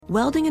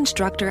Welding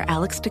instructor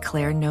Alex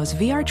DeClaire knows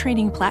VR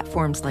training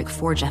platforms like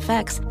Forge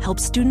FX help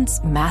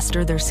students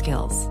master their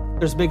skills.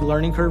 There's a big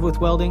learning curve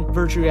with welding.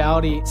 Virtual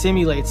reality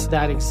simulates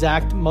that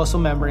exact muscle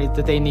memory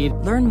that they need.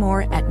 Learn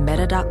more at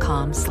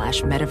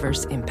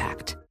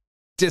meta.com/metaverseimpact.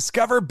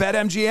 Discover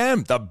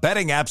BetMGM, the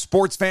betting app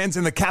sports fans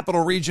in the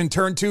capital region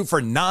turn to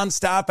for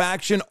nonstop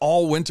action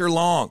all winter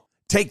long.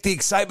 Take the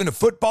excitement of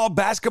football,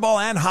 basketball,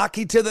 and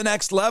hockey to the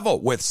next level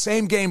with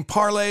same-game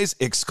parlays,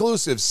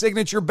 exclusive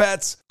signature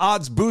bets,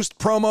 odds boost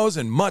promos,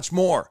 and much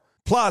more.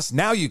 Plus,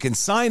 now you can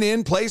sign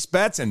in, place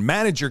bets, and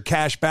manage your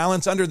cash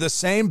balance under the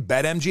same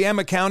BetMGM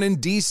account in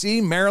D.C.,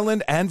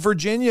 Maryland, and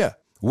Virginia.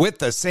 With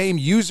the same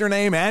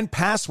username and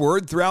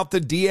password throughout the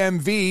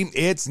DMV,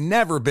 it's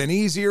never been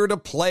easier to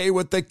play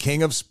with the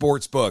king of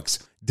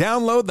sportsbooks.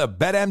 Download the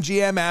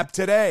BetMGM app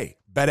today.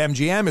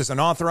 BetMGM is an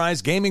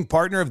authorized gaming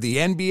partner of the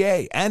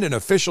NBA and an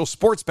official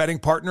sports betting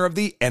partner of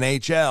the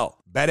NHL.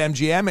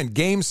 BetMGM and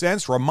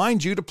GameSense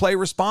remind you to play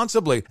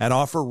responsibly and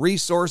offer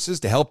resources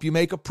to help you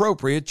make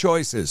appropriate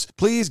choices.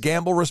 Please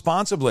gamble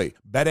responsibly.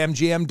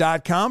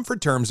 BetMGM.com for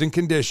terms and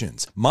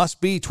conditions. Must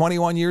be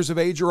 21 years of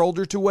age or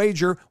older to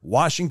wager.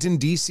 Washington,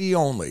 D.C.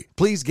 only.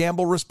 Please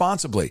gamble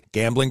responsibly.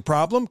 Gambling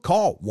problem?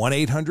 Call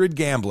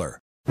 1-800-GAMBLER.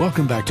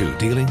 Welcome back to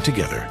Dealing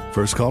Together.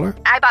 First caller?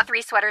 I bought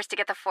 3 sweaters to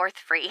get the 4th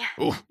free.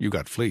 Oh, you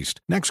got fleeced.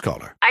 Next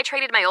caller? I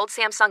traded my old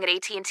Samsung at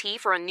AT&T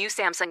for a new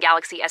Samsung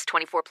Galaxy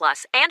S24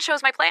 Plus and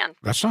chose my plan.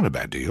 That's not a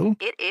bad deal.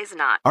 It is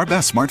not. Our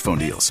best smartphone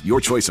deals. Your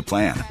choice of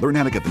plan. Learn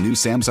how to get the new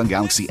Samsung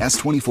Galaxy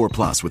S24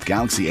 Plus with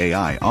Galaxy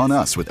AI on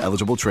us with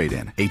eligible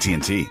trade-in.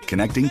 AT&T.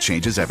 Connecting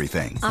changes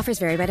everything. Offers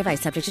vary by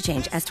device. Subject to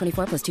change.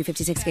 S24 plus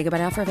 256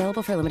 gigabyte offer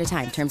available for a limited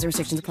time. Terms and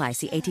restrictions apply.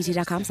 See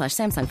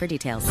att.com/Samsung for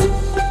details.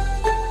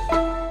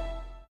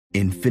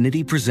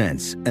 Infiniti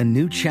presents a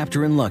new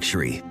chapter in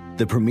luxury,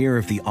 the premiere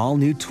of the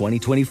all-new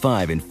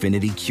 2025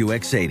 Infiniti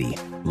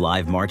QX80,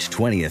 live March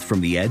 20th from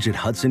the Edge at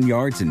Hudson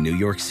Yards in New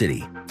York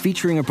City,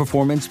 featuring a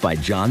performance by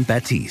Jon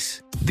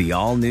Batiste. The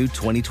all-new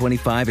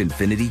 2025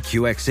 Infiniti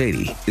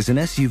QX80 is an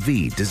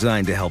SUV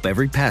designed to help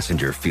every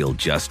passenger feel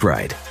just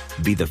right.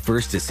 Be the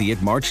first to see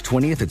it March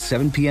 20th at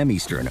 7 p.m.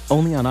 Eastern,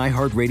 only on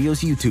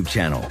iHeartRadio's YouTube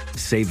channel.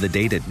 Save the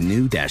date at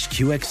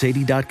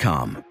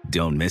new-QX80.com.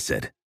 Don't miss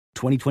it.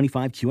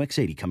 2025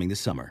 QX80 coming this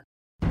summer.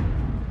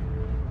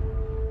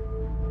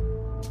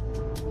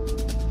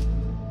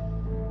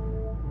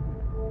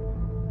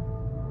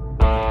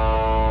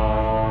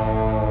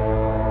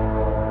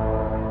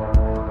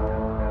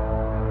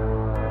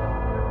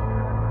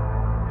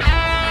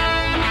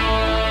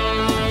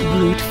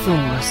 Brute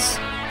force.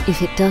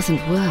 If it doesn't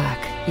work,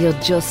 you're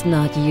just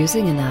not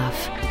using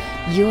enough.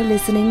 You're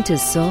listening to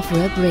Soft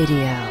Rep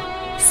Radio.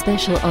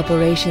 Special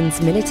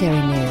Operations Military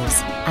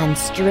News, and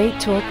straight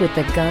talk with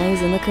the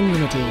guys in the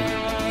community.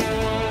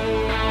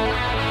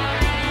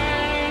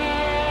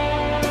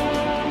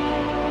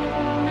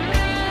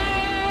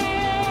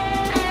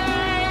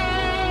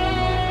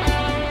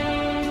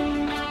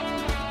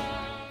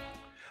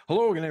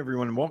 Hello again,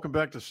 everyone, and welcome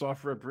back to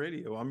Soft Rep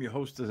Radio. I'm your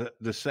host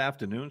this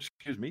afternoon,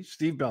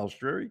 Steve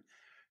Balestrieri.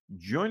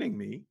 Joining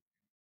me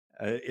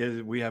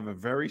is we have a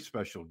very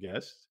special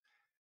guest.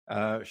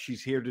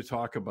 She's here to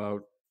talk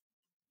about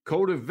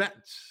Code of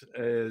Vets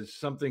is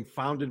something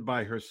founded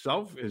by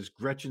herself, is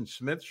Gretchen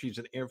Smith. She's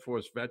an Air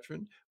Force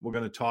veteran. We're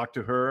going to talk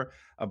to her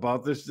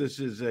about this. This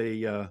is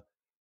a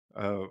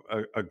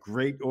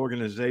great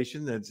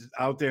organization that's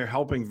out there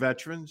helping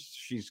veterans.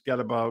 She's got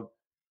about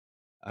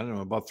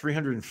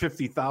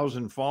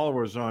 350,000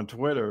 followers on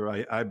Twitter,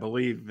 I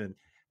believe, and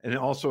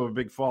also a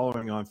big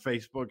following on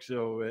Facebook.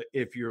 So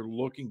if you're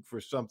looking for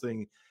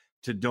something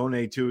to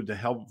donate to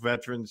help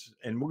veterans,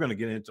 and we're going to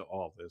get into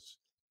all this,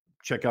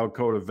 check out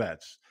Code of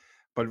Vets.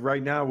 But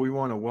right now, we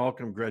want to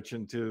welcome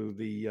Gretchen to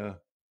the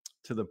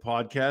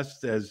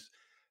podcast as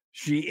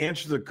she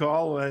answered the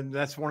call, and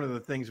that's one of the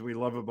things we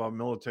love about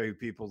military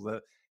people,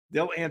 that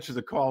they'll answer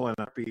the call in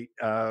a beat.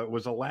 It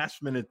was a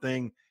last-minute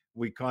thing.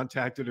 We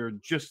contacted her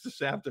just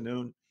this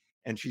afternoon,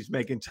 and she's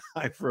making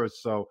time for us.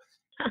 So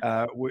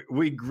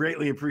we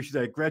greatly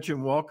appreciate that.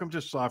 Gretchen, welcome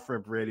to Soft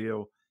Rep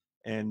Radio,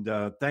 and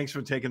thanks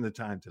for taking the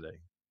time today.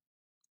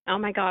 Oh,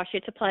 my gosh.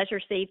 It's a pleasure,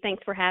 Steve.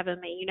 Thanks for having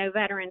me. You know,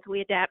 veterans,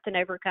 we adapt and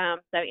overcome.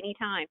 So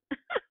anytime.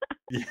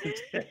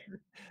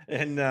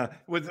 And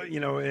with,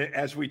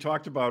 as we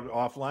talked about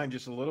offline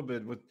just a little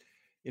bit, with,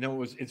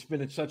 it's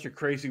been such a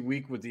crazy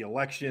week with the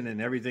election and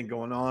everything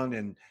going on.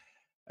 And,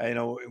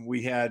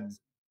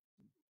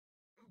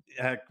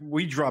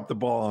 we dropped the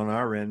ball on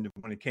our end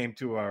when it came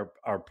to our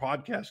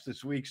podcast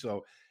this week.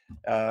 So,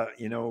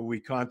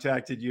 we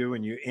contacted you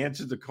and you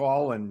answered the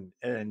call,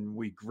 and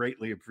we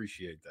greatly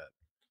appreciate that.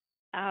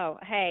 Oh,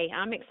 hey,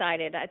 I'm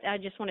excited. I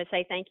just want to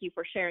say thank you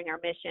for sharing our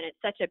mission. It's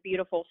such a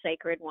beautiful,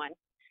 sacred one.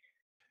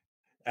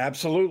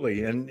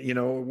 Absolutely. And,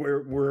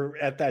 we're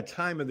at that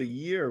time of the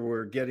year,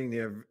 we're getting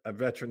the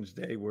Veterans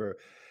Day where,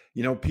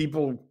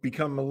 people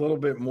become a little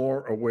bit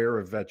more aware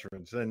of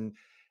veterans. And,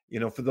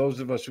 for those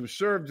of us who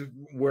served,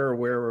 we're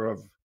aware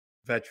of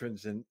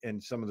veterans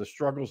and some of the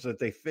struggles that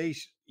they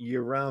face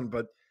year round.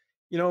 But,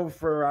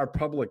 for our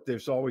public,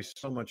 there's always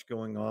so much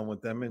going on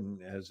with them,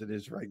 and as it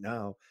is right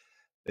now,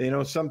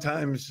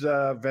 sometimes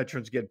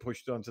veterans get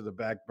pushed onto the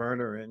back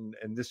burner, and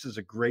this is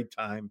a great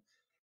time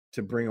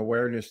to bring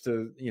awareness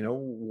to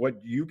what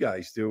you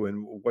guys do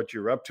and what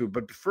you're up to.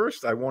 But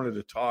first, I wanted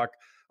to talk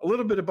a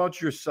little bit about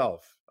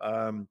yourself.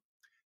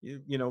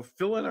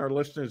 Fill in our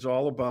listeners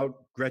all about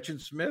Gretchen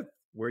Smith,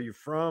 where you're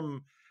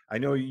from. I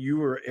know you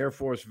were Air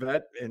Force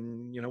vet,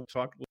 and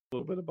talk a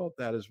little bit about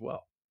that as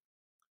well.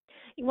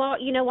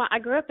 Well, you know what? I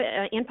grew up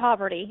in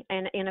poverty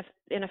and in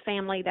a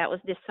family that was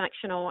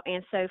dysfunctional,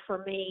 and so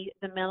for me,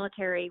 the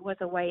military was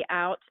a way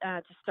out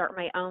to start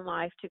my own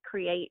life, to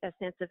create a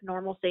sense of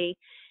normalcy.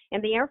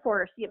 And the Air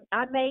Force,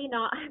 I may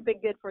not have been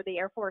good for the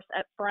Air Force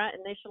up front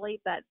initially,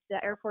 but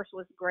the Air Force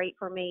was great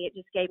for me. It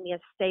just gave me a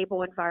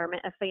stable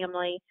environment, a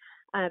family,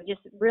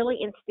 just really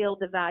instilled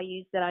the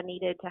values that I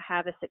needed to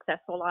have a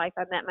successful life.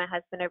 I met my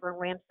husband over in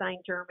Ramstein,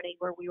 Germany,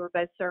 where we were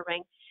both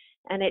serving.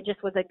 And it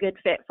just was a good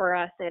fit for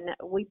us. And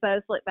we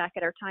both look back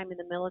at our time in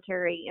the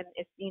military and,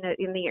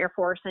 in the Air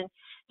Force, and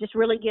just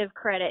really give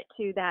credit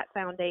to that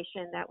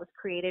foundation that was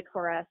created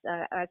for us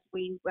as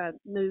we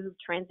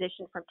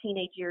transitioned from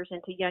teenage years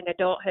into young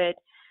adulthood.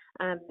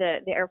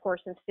 The Air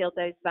Force instilled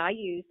those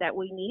values that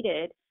we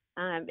needed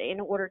in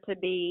order to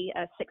be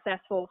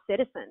successful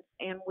citizens.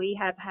 And we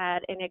have had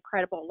an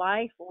incredible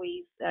life.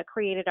 We've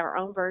created our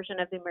own version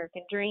of the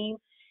American dream.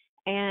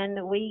 And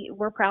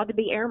we're proud to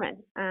be airmen.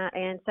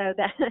 And so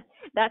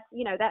that's,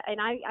 and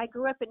I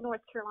grew up in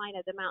North Carolina,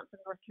 the mountains of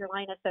North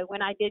Carolina. So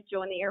when I did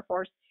join the Air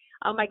Force,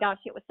 oh my gosh,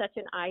 it was such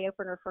an eye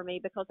opener for me,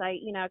 because I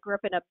grew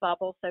up in a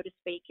bubble, so to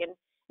speak,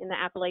 in the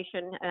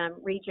Appalachian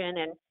region,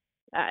 and,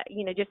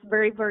 just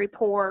very, very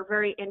poor,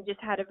 and just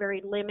had a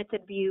very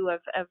limited view of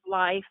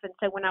life. And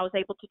so when I was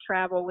able to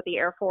travel with the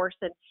Air Force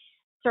and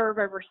serve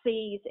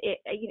overseas,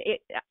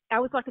 I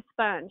was like a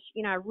sponge.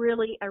 I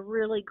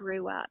really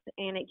grew up,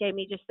 and it gave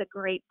me just a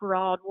great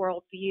broad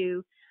world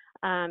view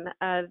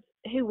of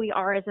who we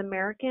are as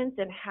Americans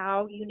and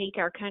how unique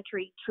our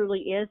country truly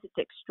is. It's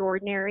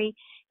extraordinary,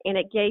 and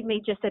it gave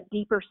me just a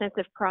deeper sense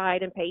of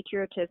pride and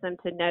patriotism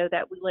to know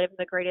that we live in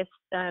the greatest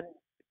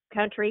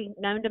country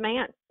known to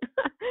man.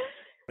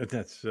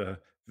 That's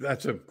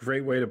a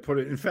great way to put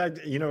it. In fact,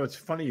 it's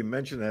funny you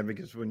mentioned that,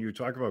 because when you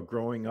talk about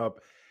growing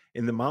up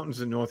in the mountains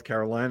of North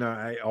Carolina,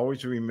 I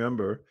always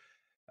remember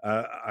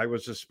I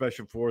was a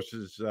Special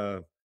Forces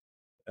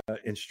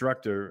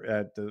instructor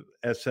at the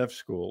SF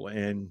school,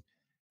 and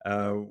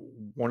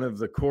one of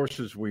the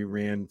courses we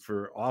ran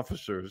for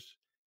officers,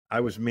 I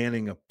was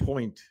manning a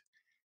point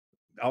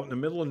out in the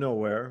middle of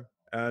nowhere,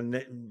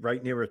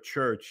 right near a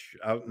church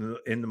out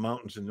in the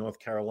mountains in North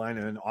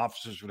Carolina, and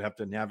officers would have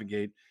to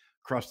navigate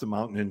across the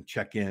mountain and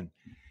check in.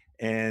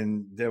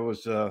 And there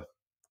was a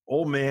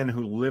old man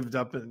who lived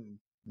up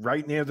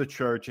right near the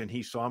church, and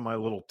he saw my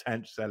little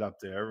tent set up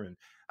there, and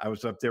I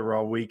was up there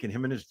all week, and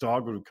him and his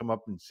dog would come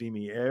up and see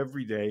me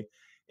every day,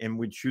 and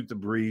we'd shoot the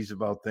breeze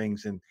about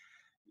things. And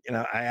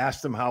I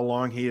asked him how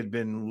long he had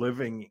been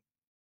living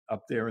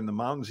up there in the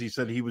mountains. He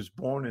said he was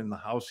born in the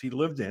house he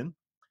lived in,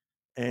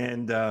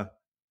 and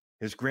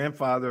his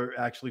grandfather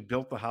actually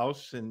built the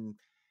house, and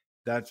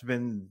that's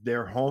been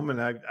their home.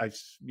 And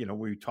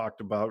we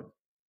talked about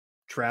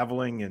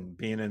traveling and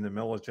being in the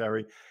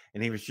military,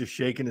 and he was just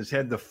shaking his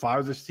head. The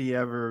farthest he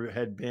ever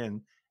had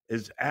been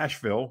is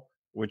Asheville,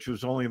 which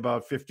was only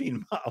about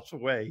 15 miles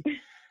away.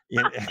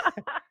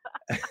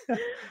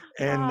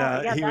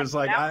 And he was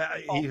like,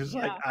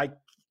 I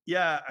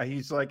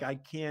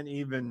can't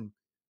even,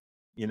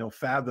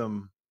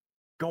 fathom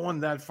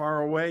going that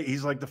far away.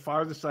 He's like, the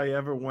farthest I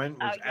ever went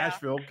was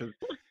Asheville, because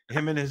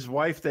him and his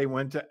wife, they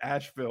went to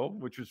Asheville,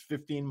 which was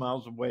 15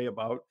 miles away,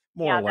 about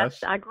more or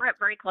less. I grew up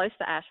very close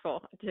to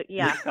Asheville.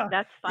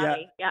 That's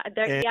funny.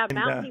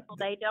 Mountain people,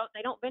 they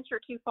don't venture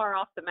too far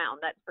off the mountain.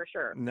 That's for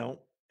sure. No,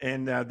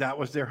 and that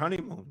was their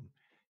honeymoon.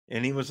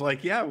 And he was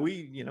like, "Yeah,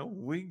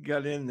 we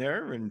got in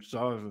there and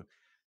saw the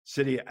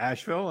city of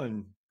Asheville,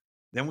 and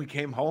then we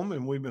came home,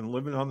 and we've been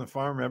living on the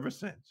farm ever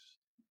since."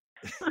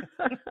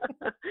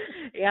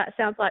 Yeah, it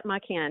sounds like my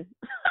kin.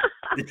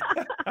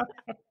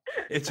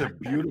 It's a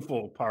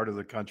beautiful part of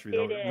the country,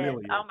 though. It is.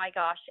 Really is. Oh my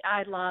gosh,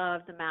 I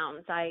love the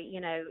mountains.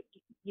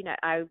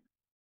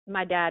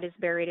 My dad is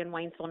buried in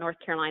Waynesville, North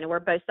Carolina, where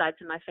both sides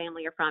of my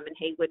family are from, in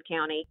Haywood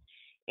County.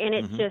 And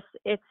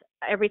it's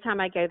every time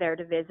I go there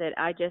to visit,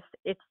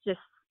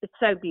 it's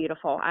so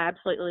beautiful. I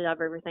absolutely love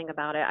everything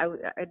about it.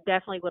 I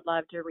definitely would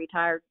love to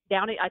retire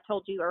I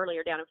told you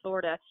earlier, down in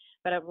Florida,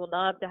 but I would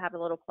love to have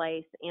a little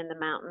place in the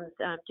mountains,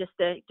 just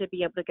to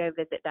be able to go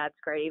visit Dad's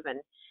grave and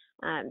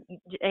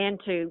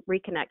to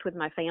reconnect with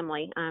my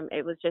family.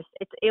 It was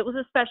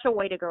a special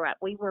way to grow up.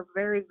 We were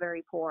very,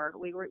 very poor.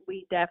 We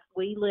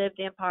lived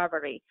in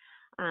poverty,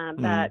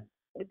 but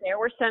there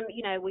were some,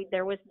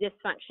 there was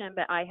dysfunction,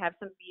 but I have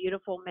some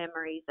beautiful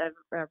memories of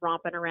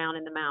romping around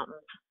in the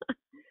mountains.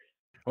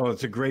 Well,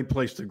 it's a great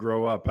place to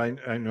grow up.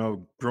 I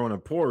know growing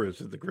up poor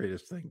isn't the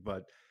greatest thing,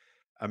 but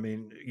I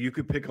mean, you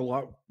could pick a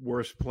lot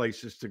worse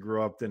places to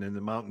grow up than in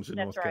the mountains in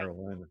North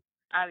Carolina.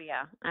 Oh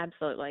yeah,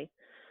 absolutely.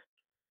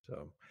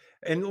 So,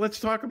 and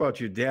let's talk about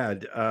your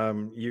dad.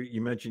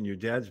 You mentioned your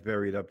dad's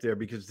buried up there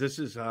because this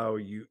is how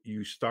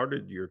you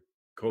started your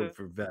Code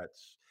for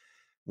Vets.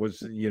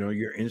 Was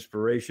your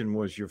inspiration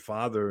was your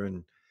father,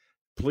 and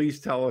please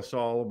tell us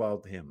all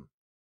about him.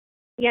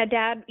 Yeah,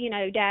 Dad,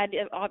 Dad,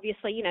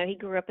 obviously, he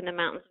grew up in the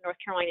mountains of North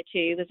Carolina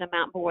too. He was a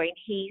mountain boy, and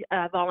he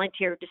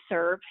volunteered to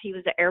serve. He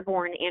was an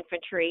airborne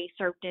infantry,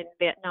 served in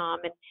Vietnam,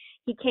 and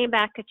he came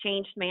back a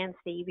changed man,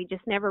 Steve. He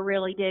just never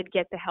really did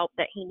get the help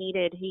that he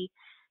needed. He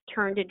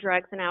turned to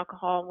drugs and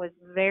alcohol and was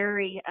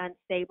very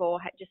unstable,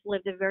 had just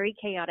lived a very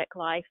chaotic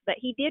life. But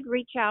he did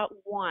reach out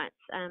once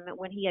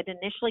when he had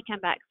initially come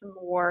back from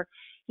war.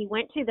 He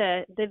went to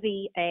the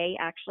VA,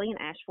 actually, in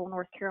Asheville,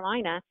 North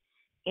Carolina,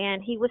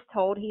 and he was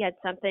told he had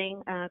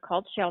something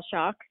called shell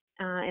shock,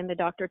 and the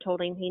doctor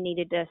told him he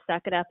needed to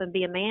suck it up and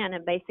be a man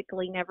and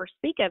basically never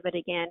speak of it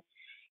again.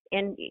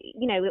 And,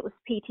 it was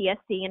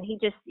PTSD, and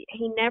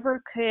he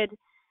never could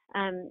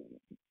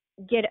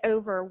get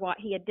over what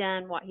he had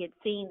done, what he had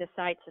seen, the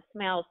sights, the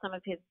smells. Some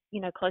of his,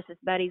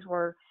 closest buddies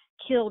were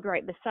killed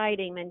right beside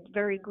him in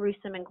very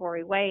gruesome and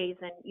gory ways.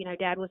 And,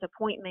 Dad was a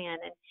point man,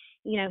 and,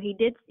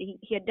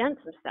 he had done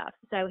some stuff.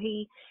 So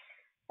he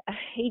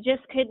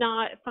just could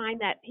not find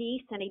that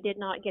peace, and he did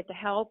not get the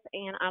help.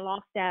 And I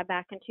lost Dad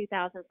back in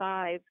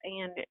 2005,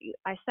 and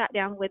I sat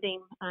down with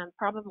him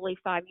probably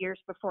 5 years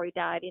before he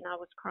died, and I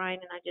was crying,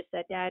 and I just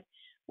said, Dad,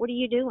 what are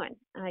you doing?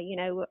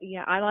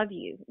 I love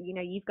you.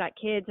 You've got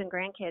kids and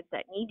grandkids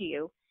that need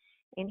you.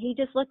 And he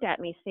just looked at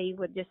me, Steve,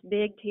 with just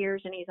big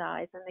tears in his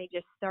eyes, and they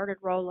just started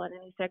rolling.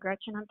 And he said,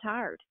 Gretchen, I'm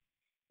tired.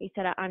 He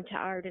said, I'm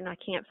tired, and I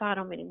can't fight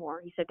them anymore.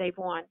 He said, they've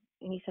won.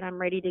 And he said,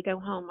 I'm ready to go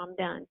home. I'm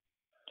done.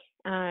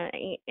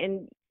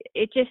 And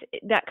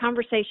that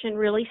conversation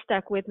really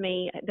stuck with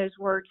me. Those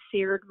words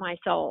seared my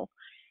soul.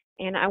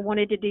 And I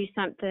wanted to do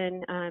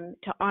something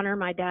to honor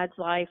my dad's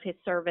life, his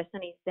service,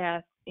 and his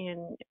death.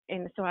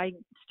 And so I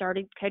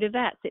started Code of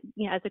Vets,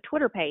 as a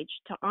Twitter page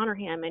to honor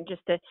him and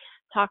just to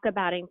talk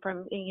about him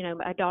from,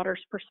 a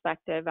daughter's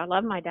perspective. I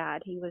love my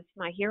dad. He was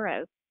my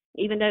hero.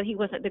 Even though he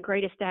wasn't the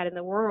greatest dad in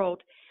the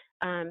world,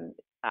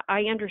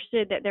 I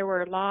understood that there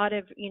were a lot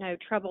of,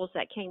 troubles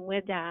that came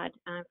with Dad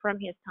from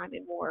his time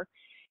in war.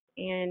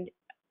 And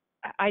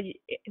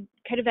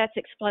Code of Vets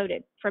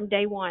exploded from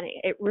day one.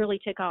 It really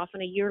took off.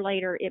 And a year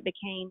later, it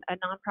became a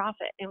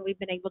nonprofit. And we've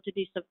been able to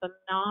do some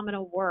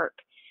phenomenal work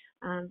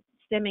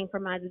stemming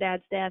from my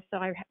dad's death. So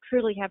I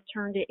truly have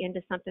turned it into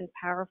something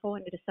powerful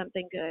and into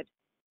something good.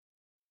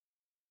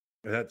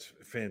 That's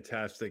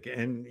fantastic.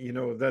 And,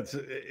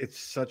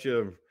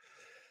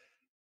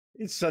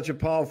 it's such a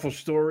powerful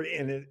story,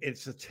 and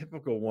it's a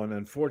typical one.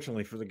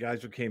 Unfortunately, for the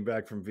guys who came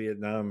back from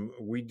Vietnam,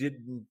 we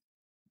didn't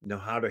know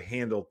how to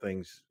handle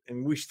things,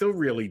 and we still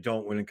really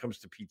don't when it comes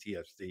to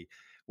PTSD.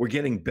 We're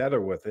getting better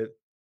with it,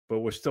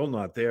 but we're still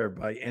not there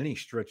by any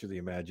stretch of the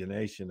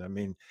imagination. I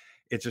mean,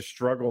 it's a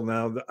struggle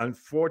now.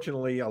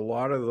 Unfortunately, a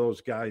lot of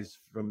those guys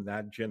from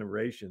that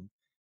generation,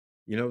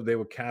 they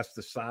were cast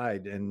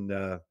aside, and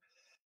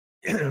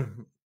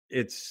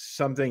it's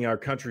something our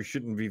country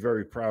shouldn't be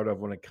very proud of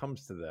when it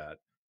comes to that.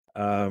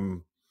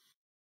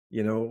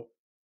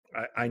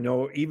 I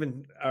know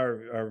even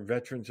our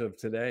veterans of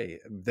today,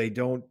 they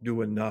don't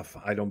do enough,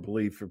 I don't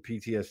believe, for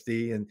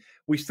PTSD, and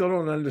we still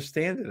don't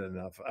understand it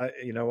enough.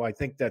 I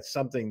think that's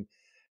something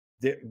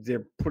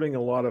they're putting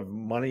a lot of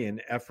money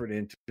and effort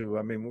into.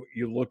 I mean,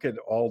 you look at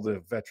all the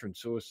veteran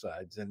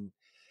suicides, and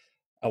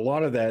a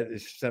lot of that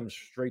stems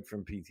straight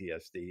from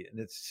PTSD, and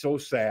it's so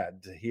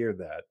sad to hear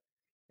that.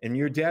 And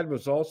your dad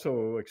was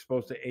also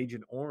exposed to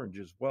Agent Orange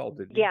as well,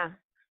 didn't he? Yeah.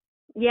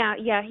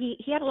 He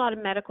had a lot of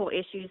medical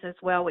issues as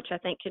well, which I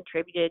think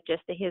contributed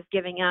just to his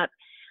giving up.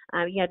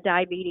 He had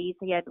diabetes.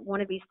 He had one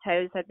of his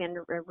toes had been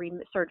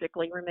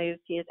surgically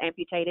removed. He was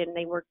amputated, and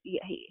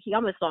he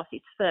almost lost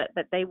his foot,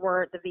 but the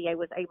VA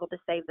was able to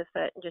save the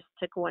foot and just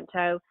took one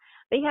toe.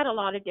 But he had a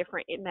lot of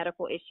different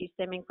medical issues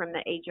stemming from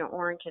the Agent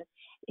Orange, and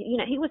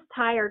he was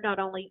tired not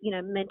only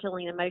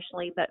mentally and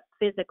emotionally, but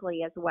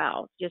physically as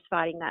well, just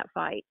fighting that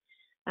fight.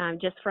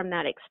 Just from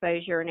that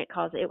exposure, and it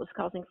was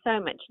causing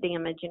so much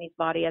damage in his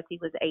body as he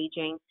was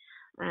aging.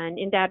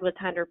 And Dad was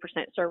 100%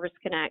 service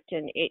connect,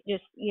 and it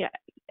just,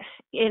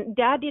 and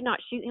Dad did not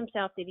shoot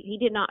himself. He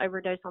did not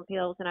overdose on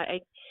pills. And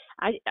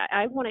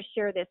I want to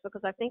share this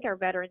because I think our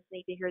veterans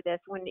need to hear this.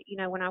 When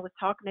I was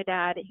talking to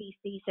Dad, he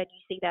said,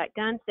 "You see that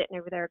gun sitting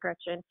over there,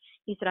 Gretchen?"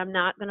 He said, "I'm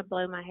not going to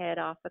blow my head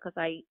off because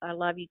I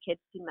love you kids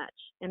too much."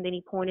 And then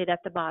he pointed at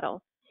the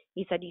bottle.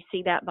 He said, "You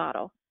see that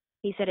bottle?"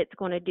 He said, "It's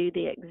going to do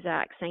the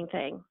exact same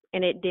thing."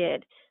 And it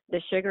did.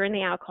 The sugar and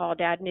the alcohol,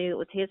 Dad knew it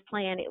was his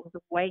plan. It was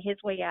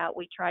his way out.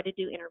 We tried to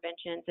do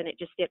interventions, and it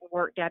just didn't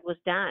work. Dad was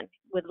done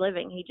with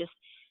living. He just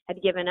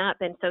had given up.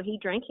 And so he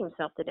drank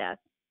himself to death.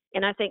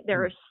 And I think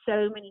there are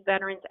so many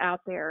veterans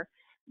out there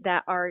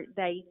that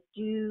they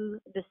do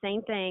the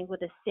same thing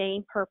with the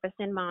same purpose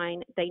in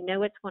mind. They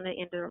know it's going to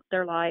end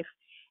their life.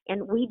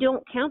 And we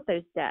don't count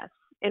those deaths,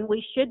 and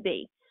we should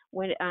be.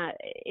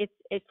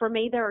 For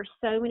me, there are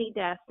so many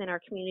deaths in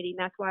our community, and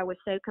that's why I was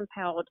so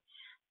compelled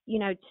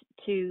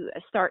to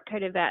start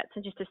Code of Vets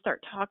and just to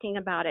start talking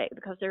about it,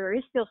 because there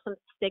is still some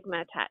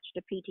stigma attached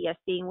to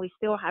PTSD, and we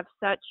still have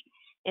such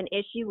an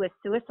issue with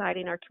suicide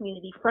in our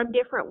community from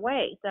different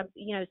ways.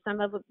 Some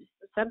of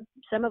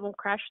them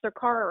crash their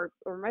car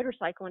or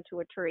motorcycle into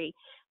a tree.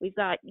 We've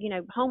got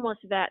homeless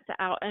vets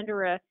out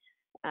under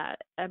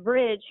a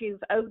bridge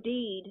who've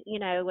OD'd,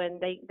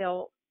 and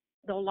they'll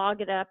log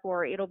it up,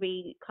 or it'll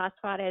be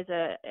classified as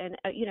an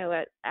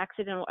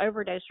accidental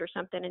overdose or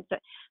something. And so,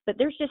 but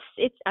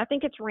I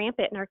think it's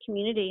rampant in our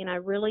community, and I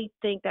really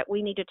think that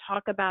we need to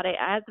talk about it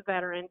as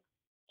veterans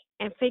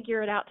and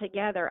figure it out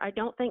together. I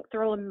don't think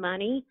throwing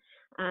money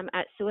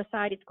at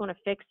suicide is going to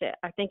fix it.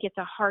 I think it's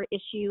a heart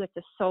issue, it's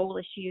a soul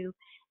issue,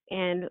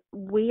 and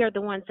we are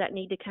the ones that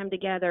need to come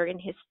together in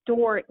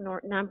historic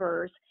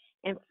numbers.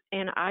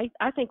 And I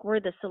think we're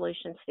the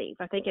solution, Steve.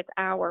 I think it's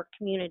our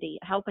community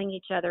helping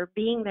each other,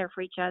 being there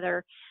for each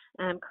other,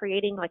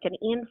 creating like an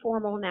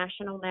informal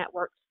national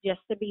network just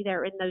to be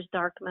there in those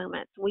dark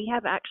moments. We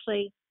have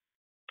actually,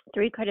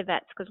 through Code of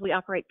Vets, because we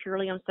operate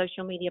purely on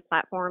social media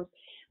platforms,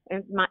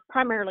 and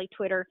primarily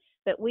Twitter,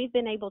 but we've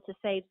been able to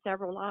save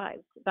several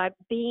lives by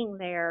being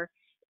there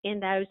in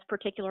those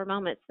particular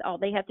moments. All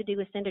they have to do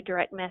is send a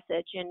direct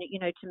message, and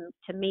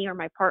to me or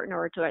my partner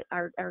or to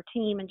our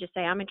team, and just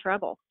say, I'm in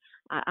trouble.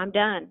 I'm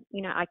done.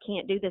 I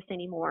can't do this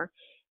anymore.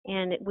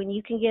 And when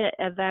you can get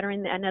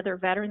another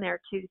veteran there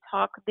to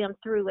talk them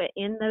through it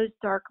in those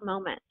dark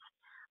moments,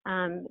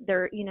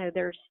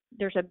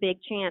 there's a big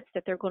chance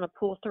that they're going to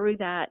pull through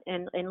that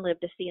and live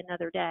to see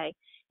another day.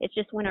 It's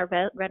just when our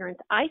veterans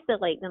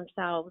isolate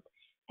themselves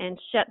and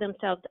shut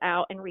themselves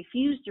out and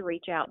refuse to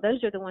reach out,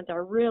 those are the ones I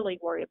really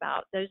worry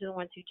about. Those are the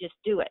ones who just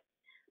do it.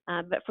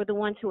 But for the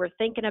ones who are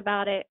thinking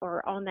about it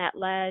or on that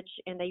ledge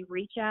and they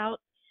reach out,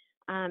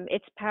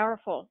 it's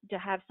powerful to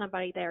have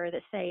somebody there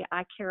that say,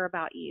 I care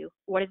about you,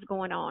 what is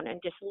going on, and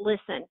just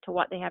listen to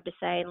what they have to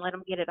say and let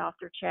them get it off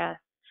their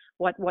chest,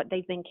 what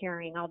they've been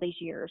carrying all these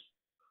years.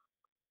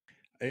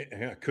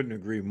 I couldn't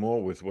agree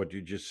more with what you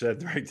just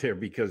said right there,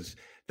 because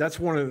that's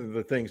one of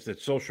the things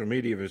that social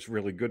media is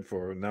really good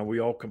for. Now, we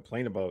all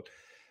complain about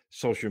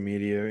social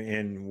media,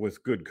 and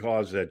with good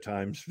cause at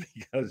times,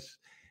 because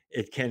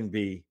it can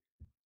be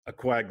a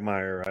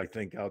quagmire, I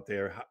think, out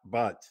there.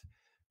 But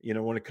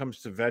when it comes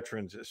to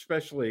veterans,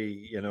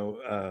 especially,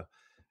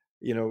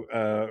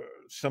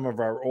 some of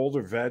our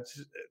older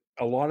vets,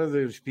 a lot of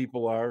those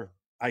people are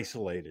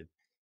isolated.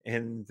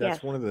 And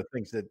that's one of the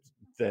things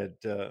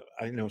that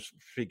I know,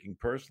 speaking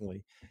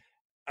personally,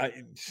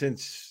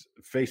 since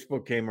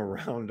Facebook came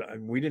around,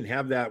 we didn't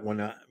have that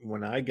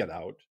when I got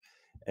out.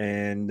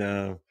 And,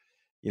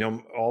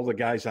 all the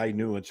guys I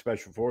knew in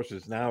Special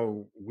Forces,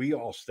 now we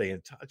all stay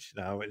in touch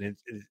now. And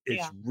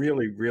it's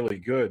really, really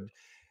good.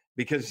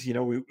 Because,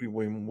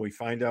 when we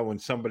find out when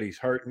somebody's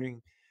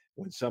hurting,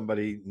 when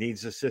somebody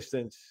needs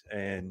assistance,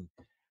 and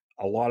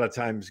a lot of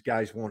times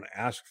guys won't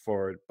ask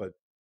for it, but,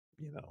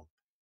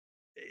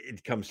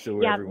 it comes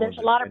to everyone. There's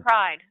a lot of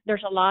pride.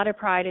 There's a lot of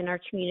pride in our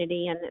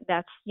community. And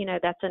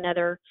that's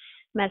another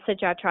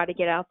message I try to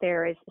get out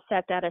there, is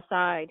set that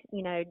aside.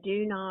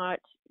 Do not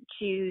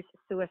choose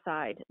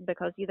suicide,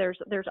 because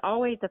there's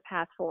always a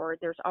path forward.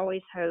 There's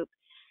always hope.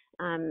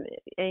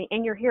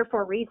 And you're here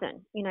for a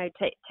reason.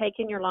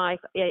 Taking your life,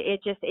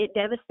 it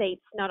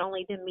devastates not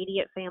only the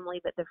immediate family,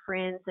 but the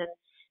friends and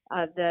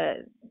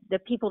the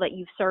people that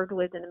you've served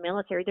with in the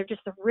military. They're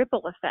just a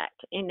ripple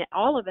effect, and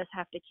all of us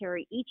have to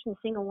carry each and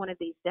single one of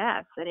these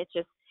deaths, and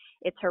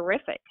it's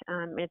horrific.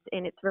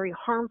 It's very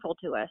harmful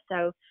to us.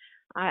 So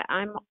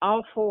I'm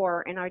all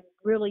for, and I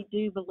really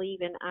do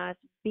believe in us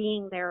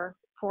being there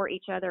for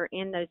each other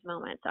in those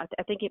moments.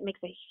 I think it makes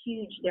a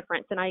huge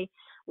difference. And I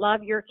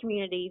love your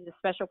community, the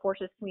Special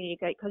Forces community,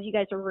 because you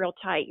guys are real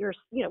tight. You're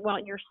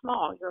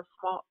small. You're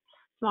a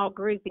small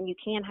group, and you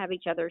can have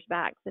each other's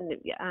backs. And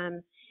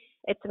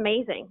it's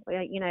amazing.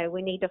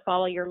 We need to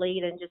follow your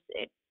lead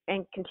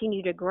and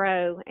continue to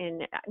grow,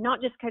 and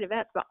not just Code of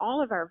Vets, but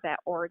all of our vet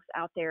orgs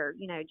out there,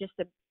 just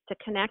to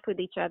connect with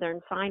each other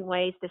and find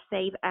ways to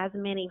save as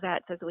many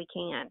vets as we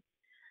can.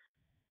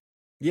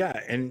 Yeah.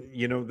 And,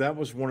 that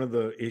was one of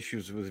the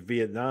issues with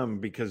Vietnam,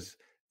 because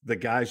the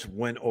guys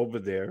went over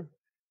there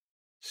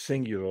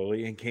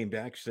singularly and came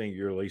back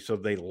singularly. So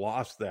they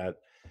lost that,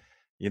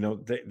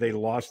 they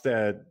lost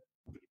that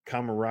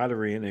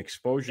camaraderie and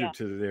exposure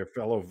to their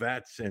fellow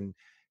vets. And,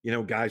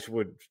 guys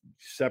would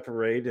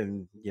separate,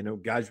 and,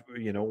 guys,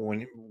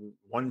 when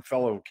one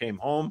fellow came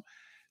home,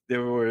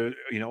 there were,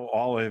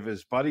 all of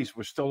his buddies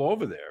were still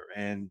over there.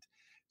 And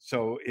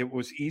so it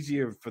was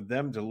easier for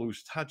them to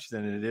lose touch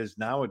than it is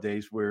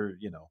nowadays, where,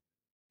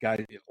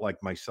 guys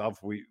like myself,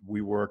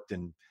 we worked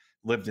and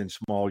lived in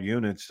small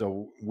units,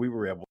 so we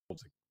were able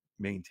to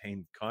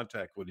maintain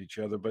contact with each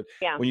other. But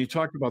when you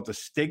talk about the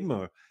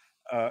stigma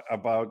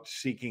about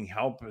seeking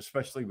help,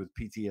 especially with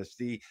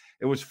PTSD,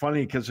 it was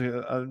funny, because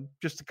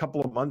just a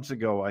couple of months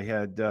ago, I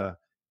had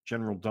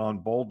General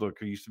Don Bolduc,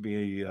 who used to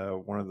be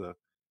one of the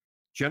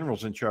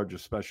generals in charge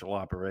of special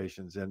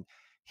operations, and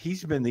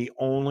he's been the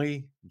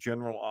only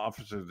general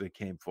officer that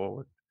came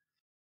forward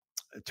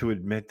to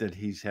admit that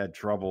he's had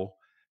trouble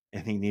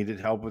and he needed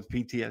help with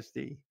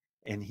PTSD.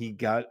 And he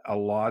got a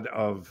lot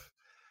of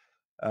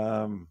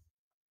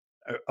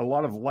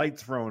light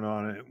thrown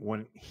on it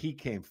when he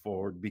came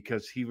forward,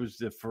 because he was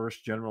the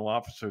first general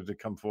officer to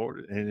come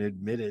forward and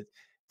admitted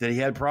that he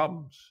had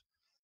problems.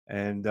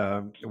 And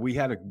we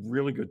had a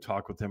really good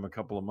talk with him a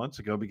couple of months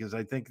ago, because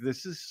I think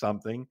this is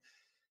something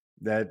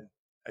that,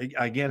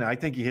 again, I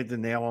think you hit the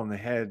nail on the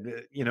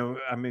head.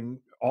 I mean,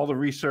 all the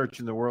research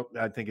in the world,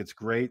 I think it's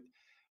great.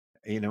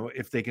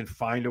 If they can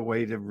find a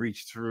way to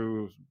reach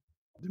through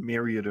the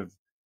myriad of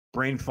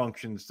brain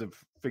functions to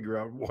figure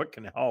out what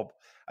can help,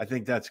 I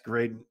think that's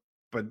great.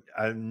 But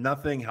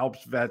nothing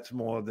helps vets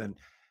more than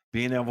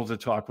being able to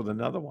talk with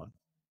another one.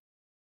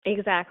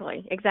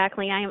 Exactly.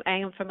 I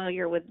am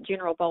familiar with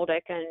General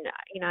Bolduc, and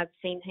I've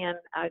seen him.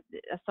 I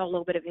saw a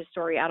little bit of his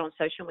story out on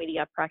social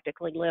media. I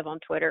practically live on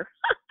Twitter,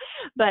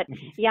 but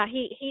yeah,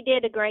 he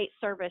did a great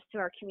service to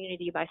our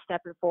community by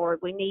stepping forward.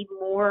 We need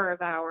more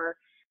of our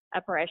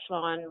upper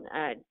echelon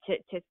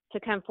to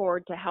come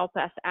forward to help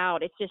us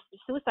out. It's just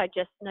suicide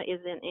just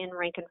isn't in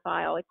rank and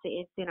file.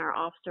 It's in our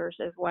officers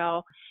as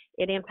well.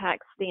 It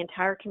impacts the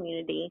entire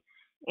community.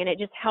 And it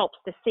just helps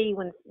to see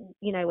when,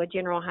 a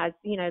general has,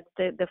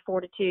 the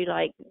fortitude,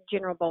 like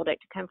General Bolduc,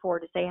 to come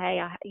forward to say,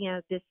 hey,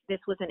 this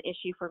was an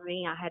issue for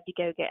me. I had to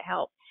go get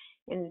help.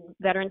 And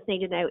veterans need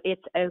to know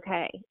it's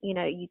okay.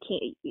 You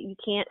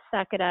can't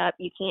suck it up.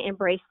 You can't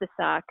embrace the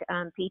suck.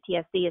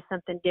 PTSD is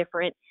something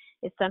different.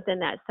 It's something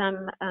that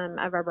some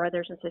of our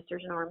brothers and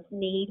sisters in arms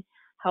need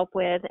help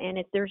with. And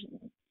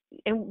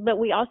but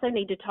we also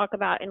need to talk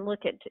about and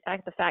look at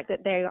the fact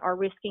that they are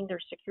risking their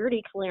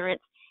security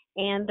clearance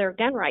and their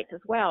gun rights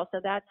as well.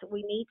 So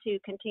we need to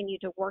continue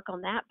to work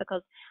on that,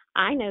 because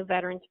I know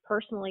veterans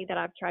personally that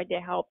I've tried to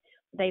help.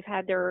 They've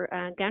had their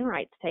gun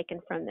rights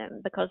taken from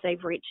them because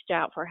they've reached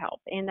out for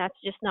help, and that's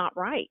just not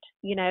right.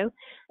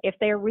 If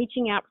they're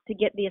reaching out to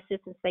get the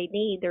assistance they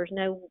need, there's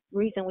no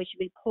reason we should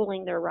be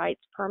pulling their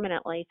rights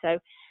permanently. So,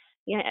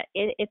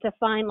 it's a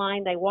fine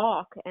line they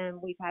walk,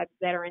 and we've had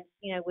veterans,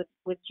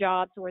 with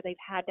jobs where they've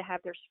had to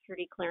have their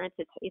security clearance.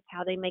 It's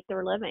how they make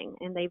their living,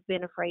 and they've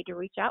been afraid to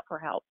reach out for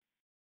help.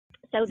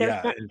 So there's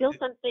still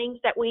some things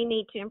that we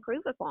need to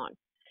improve upon.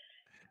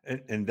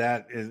 And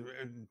that is,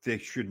 they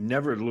should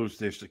never lose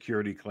their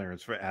security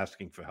clearance for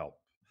asking for help.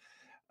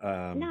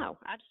 No,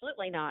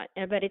 absolutely not.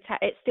 But it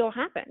still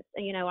happens.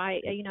 I know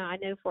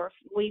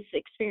we've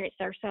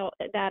experienced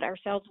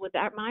ourselves with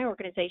my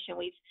organization.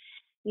 We've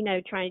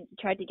tried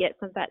to get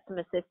some vets some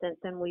assistance,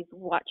 and we've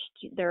watched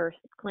their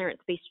clearance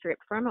be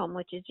stripped from them,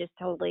 which is just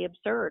totally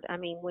absurd. I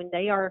mean, when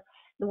they are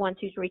the ones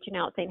who's reaching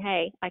out saying,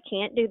 hey, I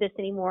can't do this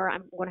anymore.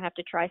 I'm going to have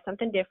to try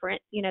something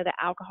different. The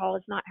alcohol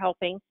is not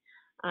helping.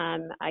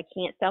 I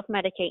can't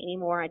self-medicate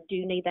anymore. I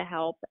do need the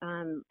help.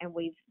 And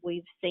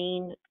we've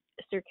seen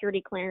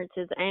security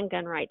clearances and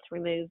gun rights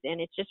removed,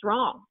 and it's just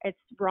wrong. It's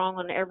wrong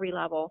on every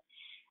level.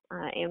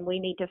 And we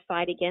need to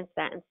fight against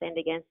that and stand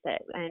against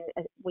it. And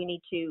we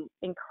need to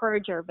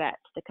encourage our vets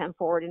to come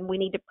forward, and we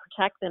need to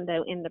protect them,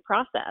 though, in the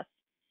process.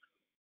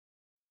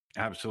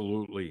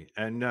 Absolutely.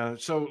 And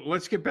so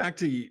let's get back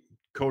to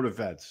Code of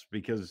Vets,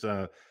 because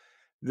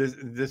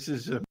this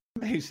is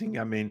amazing.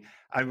 I mean,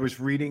 I was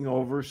reading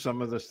over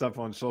some of the stuff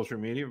on social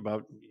media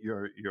about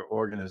your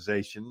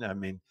organization. I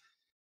mean,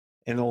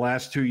 in the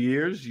last 2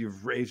 years,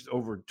 you've raised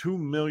over $2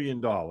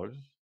 million to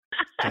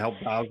help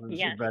thousands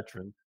of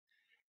veterans.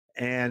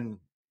 And,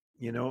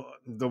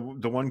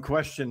 the one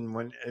question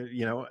when,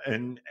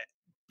 and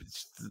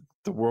it's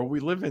the world we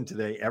live in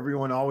today,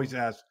 everyone always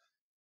asks,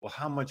 well,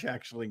 how much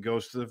actually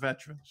goes to the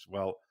veterans?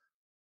 Well,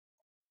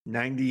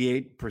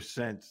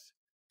 98%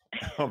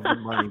 of the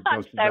money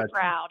goes to veterans. So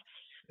proud.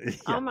 Yeah.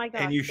 Oh my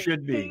gosh. And you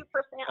should be. 2%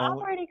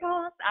 operating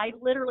costs. I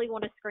literally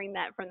want to scream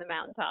that from the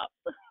mountaintops.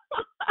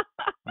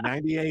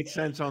 98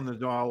 cents on the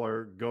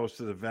dollar goes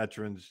to the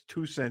veterans.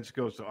 2 cents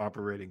goes to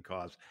operating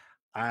costs.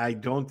 I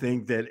don't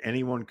think that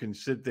anyone can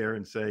sit there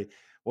and say,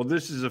 well,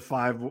 this is a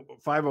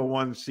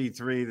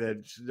 501c3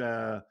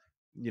 that,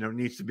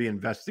 needs to be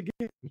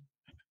investigated.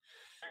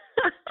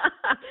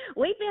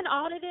 We've been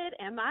audited,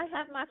 and I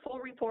have my full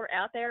report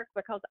out there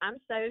because I'm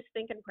so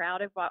stinking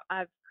proud of what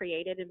I've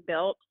created and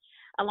built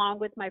along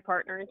with my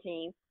partner and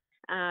team.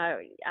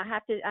 I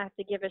have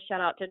to give a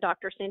shout out to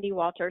Dr. Cindy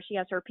Walter. She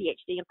has her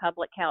PhD in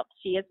public health.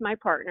 She is my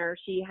partner.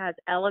 She has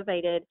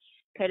elevated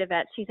Code of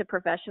Vets. She's a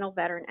professional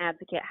veteran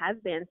advocate, has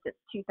been since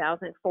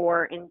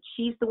 2004, and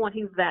she's the one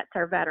who vets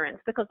our veterans,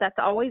 because that's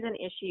always an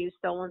issue,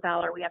 stolen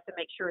valor. We have to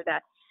make sure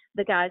that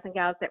the guys and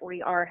gals that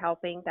we are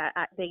helping, that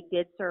they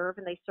did serve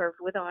and they served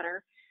with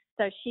honor.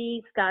 So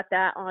she's got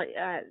that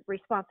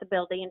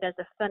responsibility and does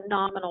a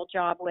phenomenal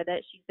job with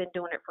it. She's been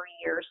doing it for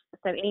years.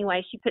 So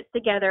anyway, she puts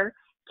together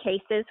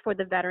cases for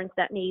the veterans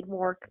that need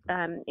more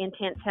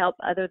intense help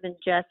other than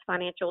just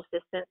financial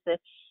assistance.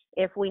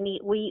 If we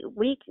need,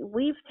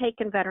 we've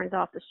taken veterans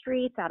off the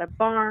streets, out of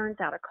barns,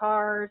 out of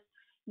cars,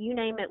 you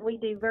name it. We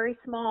do very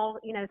small,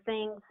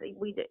 things.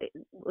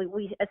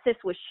 We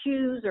assist with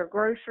shoes or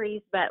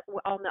groceries, but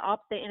on the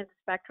opposite end of the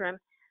spectrum,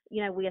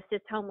 we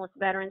assist homeless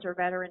veterans or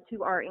veterans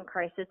who are in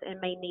crisis and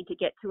may need to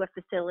get to a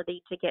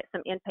facility to get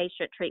some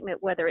inpatient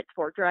treatment, whether it's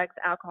for drugs,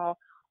 alcohol,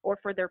 or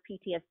for their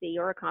PTSD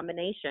or a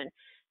combination.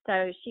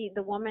 So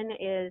the woman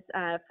is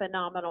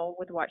phenomenal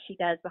with what she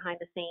does behind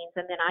the scenes.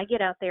 And then I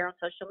get out there on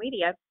social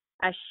media,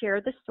 I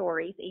share the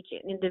stories, each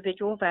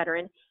individual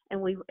veteran,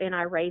 and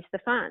I raise the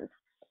funds.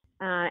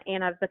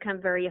 And I've become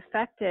very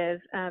effective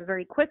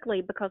very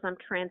quickly because I'm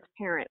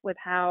transparent with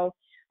how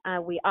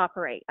we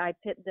operate. I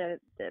put the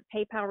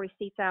PayPal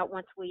receipts out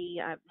once we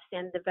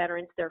send the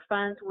veterans their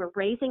funds. We're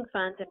raising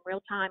funds in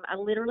real time. I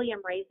literally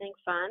am raising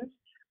funds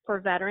for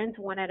veterans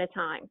one at a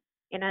time.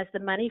 And as the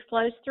money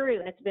flows through,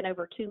 and it's been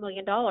over $2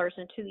 million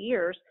in 2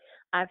 years,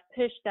 I've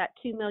pushed that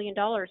 $2 million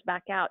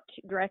back out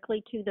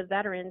directly to the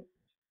veterans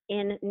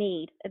in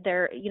need.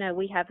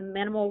 We have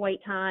minimal wait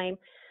time.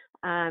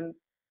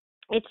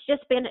 It's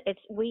just been,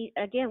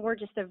 we're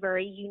just a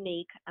very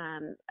unique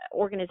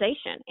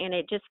organization, and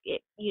it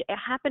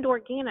happened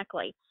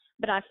organically.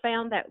 But I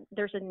found that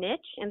there's a niche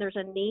and there's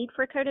a need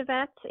for CODA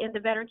vets in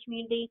the veteran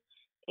community,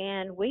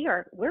 and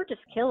we're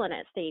just killing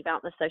it, Steve,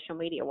 out in the social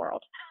media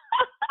world.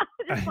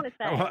 I just want to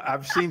say. Well,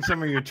 I've seen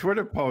some of your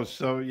Twitter posts,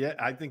 so yeah,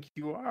 I think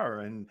you are,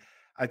 and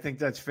I think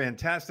that's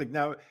fantastic.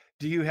 Now,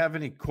 do you have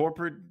any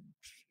corporate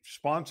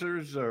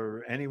sponsors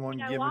or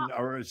anyone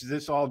or is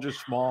this all just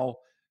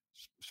small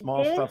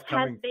stuff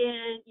coming?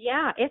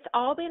 It's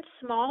all been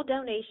small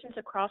donations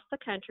across the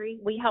country.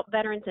 We help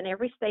veterans in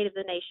every state of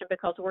the nation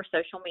because we're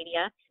social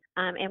media,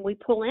 and we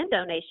pull in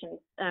donations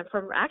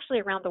from actually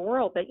around the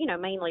world, but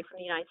mainly from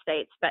the United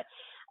States. But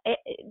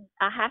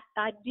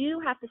I do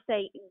have to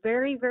say,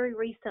 very, very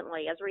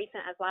recently, as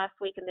recent as last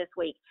week and this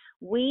week,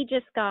 we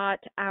just got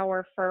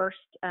our first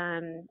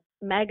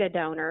mega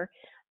donor.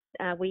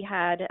 We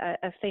had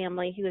a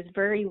family who is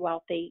very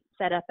wealthy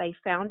set up a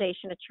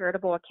foundation, a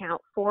charitable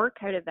account for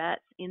CODA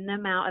vets in the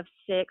amount of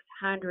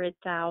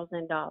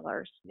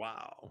 $600,000.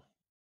 Wow.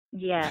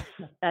 Yes,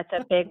 that's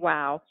a big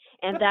wow.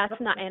 And that's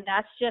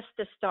just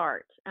the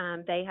start.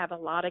 They have a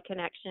lot of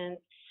connections.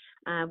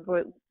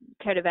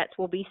 CODA vets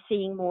will be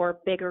seeing more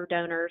bigger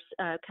donors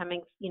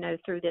coming,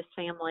 through this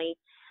family.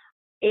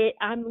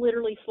 I'm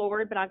literally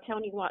floored, but I'm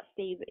telling you what,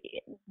 Steve,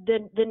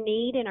 the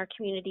need in our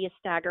community is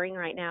staggering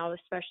right now,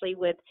 especially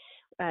with,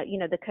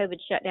 the COVID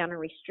shutdown and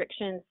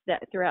restrictions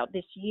that throughout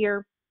this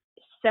year.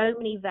 So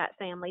many vet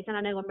families, and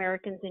I know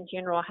Americans in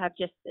general, have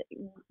just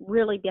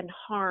really been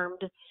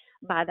harmed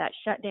by that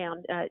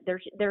shutdown.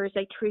 There is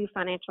a true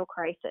financial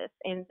crisis,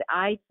 and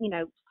I,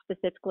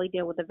 specifically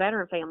deal with the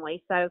veteran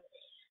family. So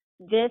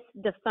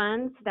the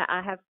funds that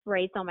I have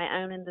raised on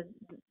my own and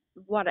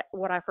what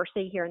I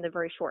foresee here in the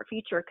very short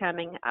future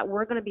coming,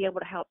 we're going to be able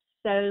to help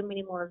so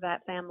many more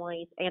vet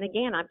families. And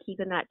again, I'm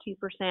keeping that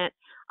 2%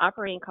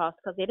 operating cost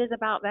because it is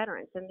about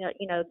veterans. And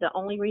the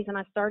only reason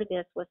I started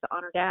this was to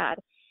honor Dad.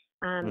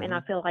 And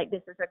I feel like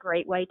this is a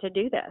great way to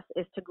do this,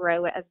 is to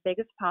grow it as big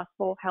as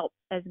possible, help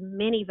as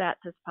many vets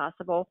as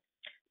possible,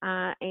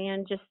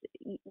 and just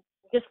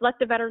let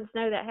the veterans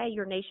know that, hey,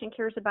 your nation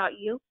cares about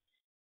you.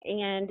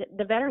 And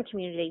the veteran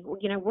community,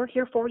 we're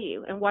here for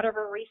you. And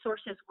whatever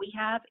resources we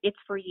have, it's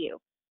for you.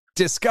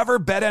 Discover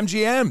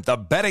BetMGM, the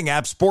betting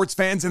app sports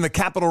fans in the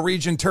capital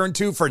region turn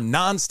to for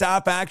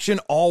nonstop action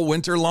all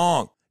winter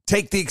long.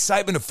 Take the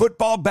excitement of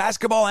football,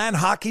 basketball, and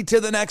hockey to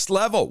the next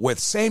level with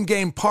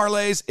same-game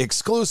parlays,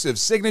 exclusive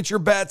signature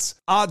bets,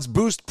 odds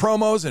boost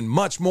promos, and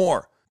much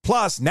more.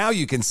 Plus, now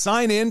you can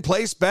sign in,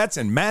 place bets,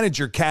 and manage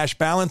your cash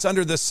balance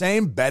under the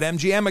same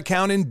BetMGM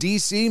account in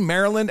D.C.,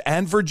 Maryland,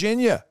 and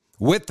Virginia.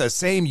 With the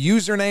same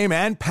username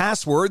and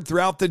password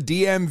throughout the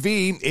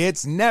DMV,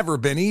 it's never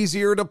been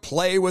easier to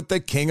play with the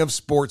king of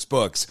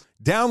sportsbooks.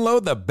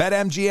 Download the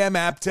BetMGM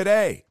app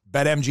today.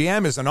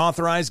 BetMGM is an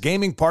authorized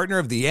gaming partner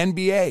of the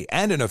NBA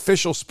and an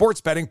official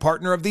sports betting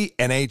partner of the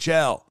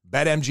NHL.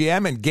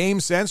 BetMGM and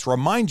GameSense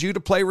remind you to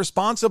play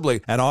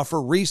responsibly and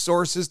offer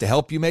resources to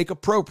help you make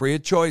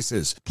appropriate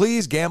choices.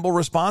 Please gamble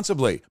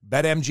responsibly.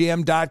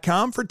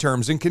 BetMGM.com for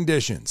terms and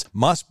conditions.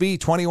 Must be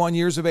 21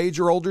 years of age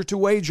or older to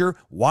wager.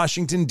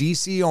 Washington,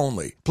 D.C.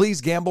 only.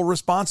 Please gamble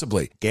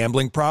responsibly.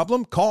 Gambling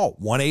problem? Call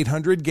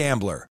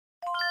 1-800-GAMBLER.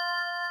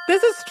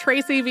 This is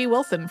Tracy V.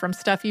 Wilson from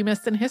Stuff You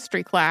Missed in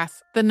History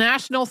Class. The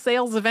national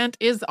sales event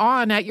is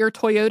on at your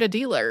Toyota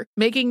dealer,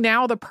 making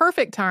now the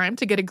perfect time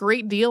to get a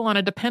great deal on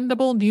a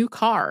dependable new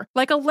car.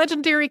 Like a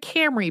legendary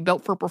Camry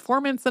built for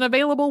performance and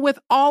available with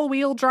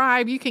all-wheel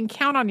drive, you can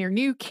count on your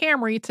new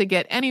Camry to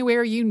get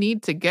anywhere you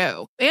need to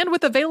go. And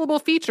with available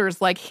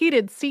features like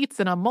heated seats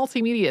and a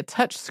multimedia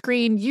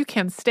touchscreen, you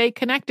can stay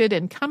connected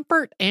in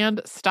comfort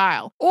and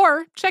style.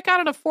 Or check out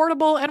an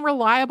affordable and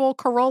reliable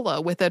Corolla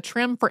with a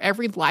trim for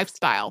every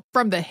lifestyle.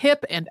 From the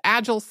hip and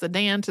agile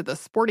sedan to the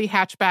sporty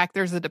hatchback,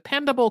 there's a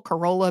dependable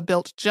Corolla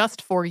built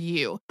just for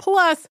you.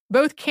 Plus,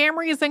 both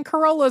Camrys and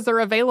Corollas are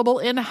available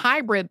in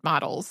hybrid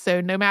models, so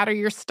no matter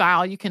your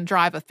style, you can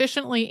drive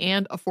efficiently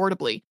and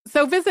affordably.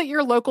 So visit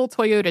your local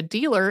Toyota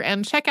dealer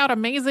and check out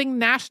amazing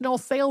national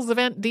sales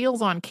event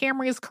deals on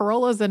Camrys,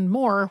 Corollas, and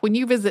more when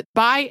you visit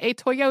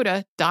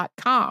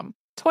buyatoyota.com.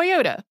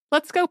 Toyota,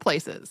 let's go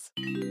places.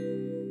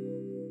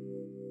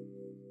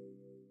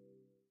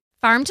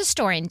 Farm to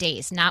store in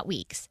days, not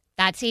weeks.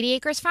 That's 80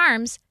 Acres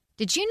Farms.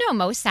 Did you know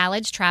most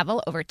salads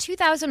travel over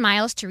 2,000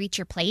 miles to reach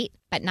your plate?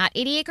 But not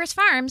 80 Acres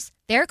Farms.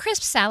 Their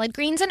crisp salad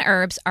greens and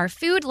herbs are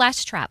food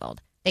less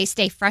traveled. They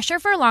stay fresher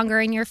for longer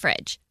in your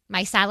fridge.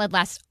 My salad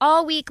lasts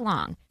all week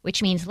long,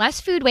 which means less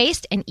food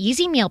waste and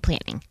easy meal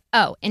planning.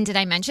 Oh, and did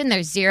I mention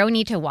there's zero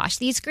need to wash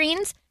these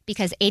greens?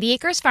 Because 80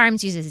 Acres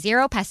Farms uses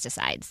zero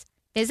pesticides.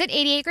 Visit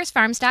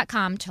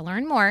 80acresfarms.com to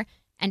learn more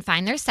and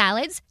find their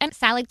salads and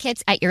salad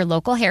kits at your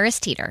local Harris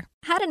Teeter.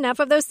 Had enough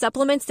of those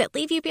supplements that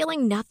leave you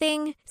feeling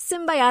nothing?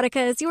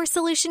 Symbiotica is your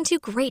solution to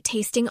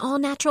great-tasting,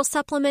 all-natural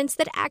supplements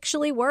that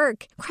actually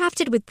work.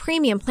 Crafted with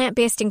premium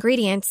plant-based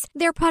ingredients,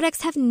 their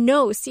products have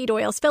no seed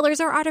oils,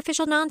 fillers, or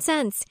artificial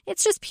nonsense.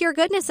 It's just pure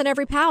goodness in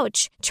every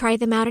pouch. Try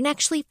them out and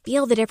actually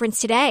feel the difference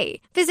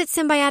today. Visit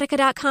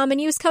Symbiotica.com and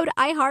use code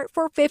IHEART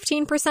for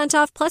 15%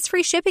 off plus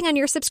free shipping on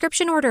your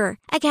subscription order.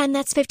 Again,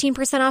 that's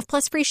 15% off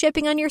plus free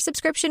shipping on your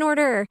subscription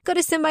order. Go to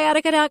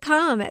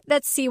Symbiotica.com.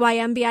 That's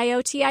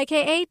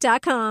Symbiotika.com.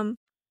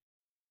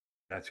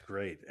 That's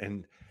great.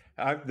 And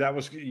that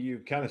was, you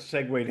kind of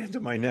segued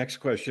into my next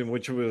question,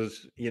 which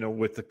was,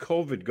 with the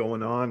COVID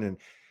going on and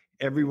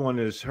everyone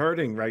is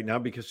hurting right now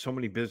because so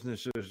many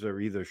businesses are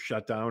either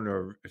shut down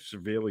or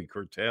severely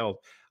curtailed.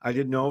 I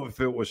didn't know if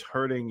it was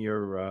hurting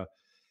your,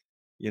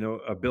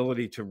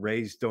 ability to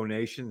raise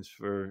donations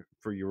for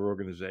your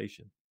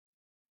organization.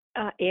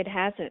 It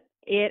hasn't.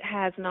 It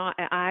has not.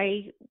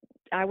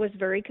 I was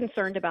very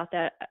concerned about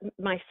that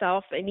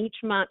myself, and each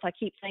month I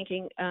keep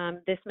thinking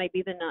this may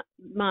be the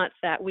month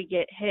that we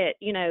get hit,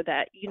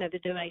 the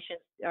donations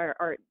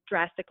are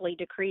drastically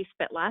decreased.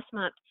 But last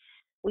month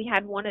we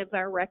had one of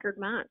our record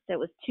months. It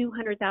was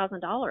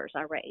 $200,000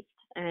 I raised,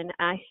 and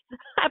I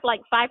have like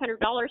 $500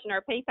 in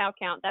our PayPal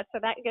account. So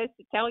that goes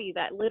to tell you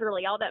that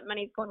literally all that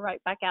money is going right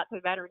back out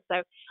to veterans.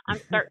 So I'm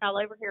starting all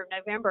over here in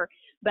November.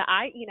 But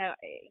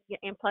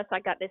and plus I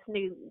got the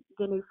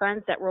new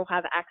funds that we'll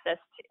have access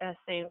to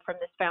soon from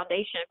this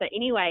foundation. But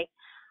anyway,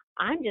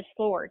 I'm just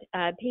floored.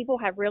 People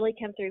have really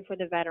come through for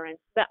the veterans,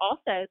 but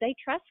also they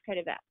trust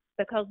CODA Vets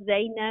because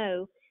they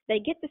know they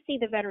get to see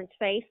the veteran's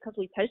face because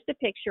we post a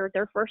picture,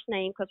 their first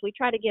name, because we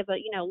try to give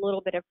a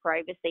little bit of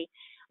privacy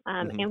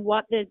and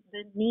what the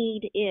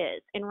need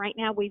is. And right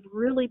now we've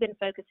really been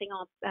focusing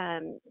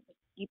on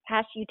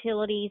past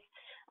utilities,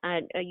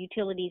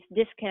 utilities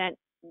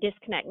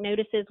disconnect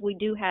notices. We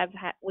do have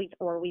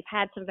we've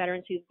had some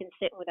veterans who've been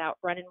sitting without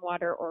running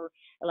water or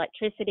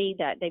electricity,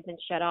 that they've been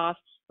shut off.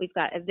 We've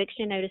got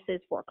eviction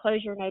notices,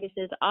 foreclosure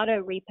notices, auto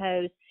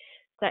repos,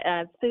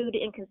 food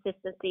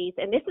inconsistencies,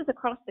 and this is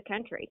across the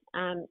country.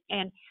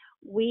 And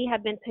we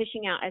have been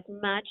pushing out as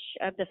much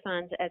of the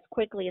funds as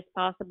quickly as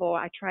possible.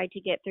 I tried to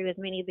get through as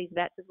many of these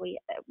vets as we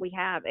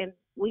have, and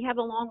we have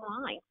a long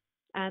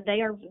line.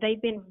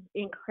 They've been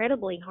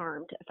incredibly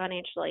harmed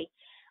financially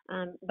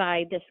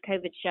by this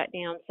COVID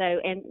shutdown. So,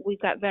 and we've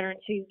got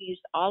veterans who've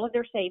used all of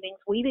their savings.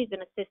 We've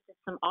even assisted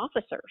some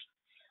officers.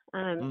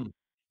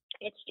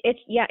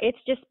 It's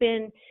just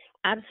been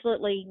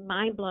absolutely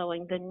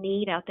mind-blowing, the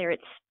need out there.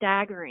 It's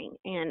staggering,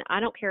 and I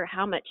don't care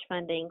how much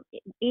funding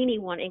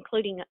anyone,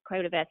 including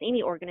CODA Vets,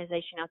 any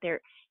organization out there,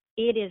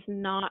 it is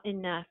not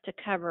enough to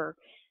cover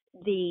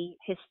the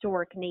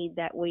historic need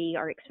that we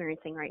are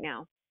experiencing right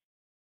now.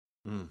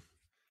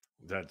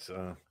 That's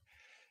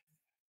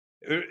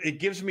it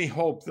gives me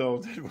hope, though,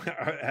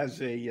 that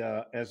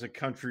as a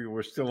country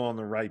we're still on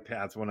the right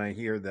path when I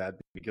hear that,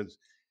 because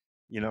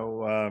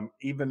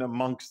even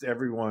amongst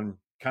everyone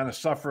kind of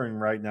suffering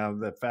right now,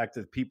 the fact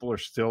that people are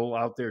still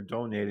out there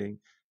donating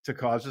to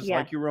causes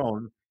like your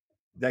own,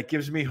 that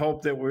gives me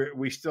hope that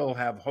we still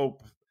have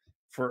hope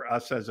for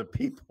us as a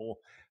people,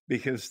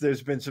 because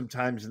there's been some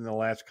times in the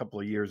last couple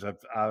of years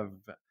I've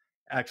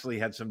actually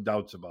had some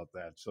doubts about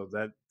that. So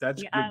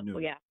that's good news.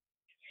 Yeah.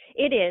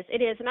 It is.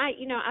 And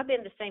I've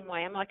been the same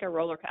way. I'm like a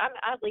roller coaster.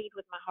 I lead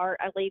with my heart.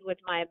 I lead with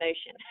my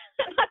emotion.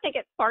 I think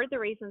it's part of the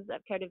reasons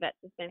that CODA Vets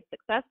has been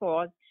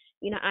successful.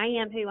 I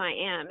am who I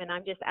am, and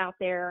I'm just out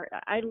there.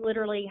 I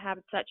literally have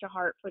such a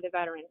heart for the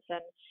veterans,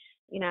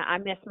 and I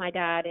miss my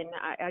dad, and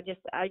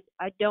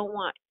I don't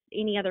want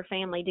any other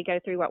family to go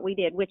through what we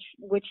did,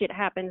 which it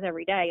happens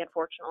every day,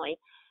 unfortunately.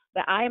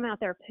 But I am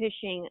out there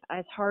pushing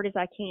as hard as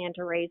I can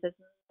to raise as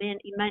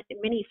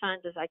many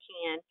funds as I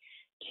can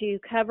to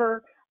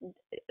cover.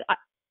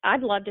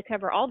 I'd love to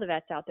cover all the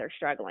vets out there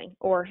struggling,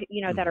 or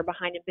that are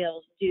behind in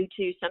bills due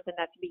to something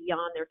that's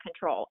beyond their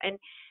control. And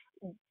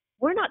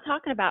we're not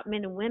talking about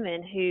men and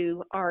women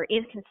who are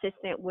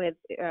inconsistent with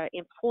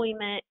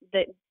employment.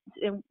 That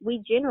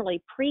we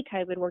generally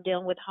pre-COVID were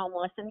dealing with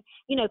homeless and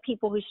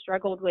people who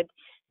struggled with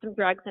some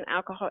drugs and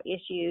alcohol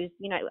issues,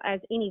 as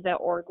any vet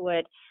org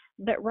would.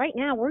 But right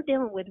now we're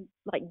dealing with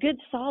like good,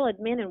 solid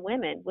men and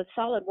women with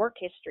solid work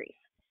histories,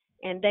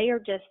 and they are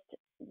just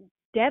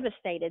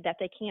devastated that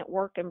they can't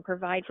work and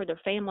provide for their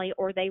family,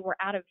 or they were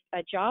out of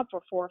a job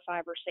for 4 or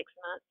 5 or 6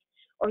 months,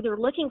 or they're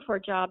looking for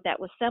a job that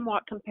was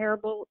somewhat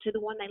comparable to the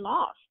one they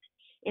lost,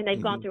 and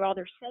they've gone through all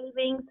their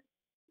savings,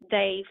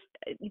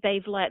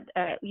 They've let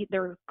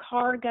their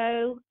car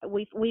go.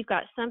 We've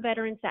got some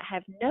veterans that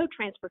have no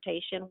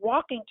transportation,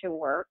 walking to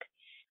work.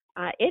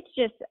 It's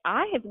just,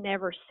 I have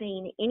never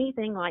seen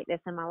anything like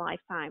this in my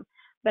lifetime.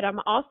 But I'm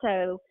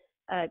also,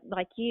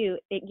 like you,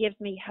 it gives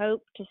me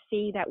hope to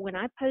see that when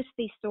I post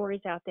these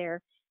stories out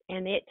there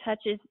and it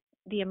touches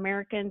the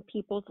American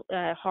people's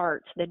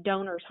hearts, the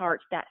donors'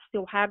 hearts that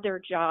still have their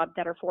job,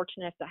 that are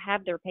fortunate enough to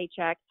have their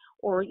paycheck,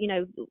 or,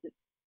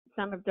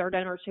 some of their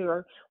donors who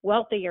are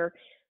wealthier,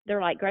 they're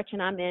like,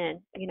 Gretchen, I'm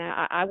in,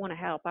 I want to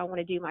help. I want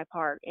to do my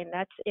part. And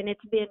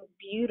it's been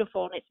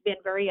beautiful, and it's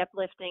been very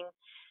uplifting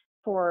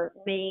for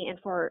me and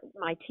for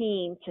my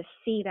team to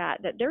see that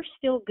there's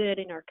still good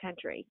in our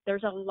country.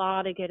 There's a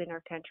lot of good in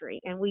our country,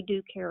 and we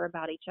do care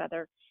about each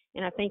other.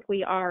 And I think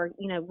we are,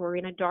 we're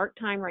in a dark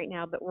time right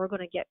now, but we're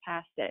going to get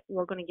past it.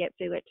 We're going to get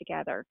through it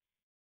together.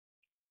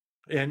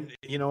 And,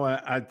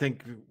 I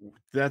think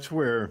that's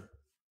where,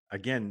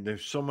 again,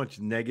 there's so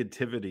much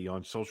negativity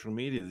on social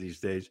media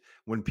these days.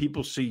 When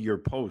people see your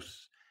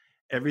posts,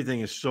 everything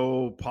is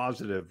so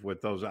positive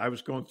with those. I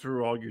was going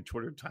through all your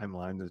Twitter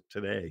timeline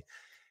today,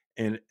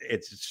 and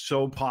it's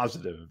so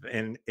positive,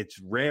 and it's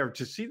rare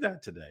to see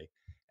that today.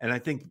 And I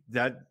think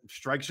that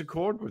strikes a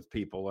chord with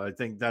people. I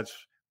think that's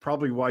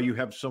probably why you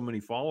have so many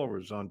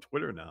followers on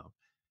Twitter now.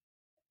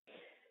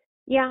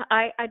 Yeah,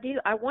 I do.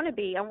 I want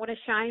to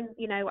shine,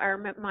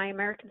 my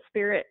American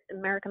spirit,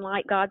 American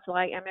light, God's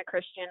light. I'm a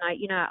Christian.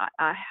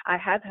 I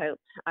have hope.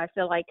 I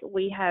feel like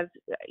we have,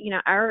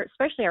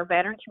 especially our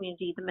veteran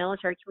community, the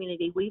military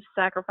community, we've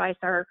sacrificed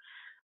our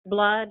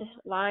blood,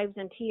 lives,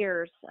 and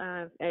tears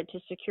to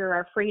secure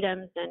our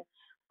freedoms. And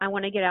I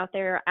want to get out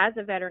there as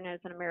a veteran, as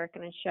an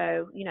American, and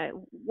show,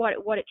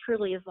 what it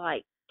truly is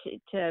like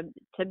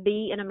to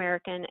be an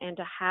American and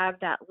to have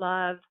that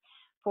love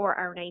for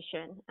our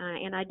nation.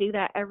 And I do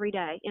that every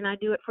day, and I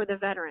do it for the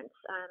veterans.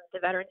 The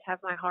veterans have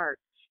my heart.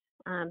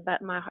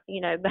 But my,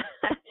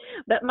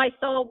 but my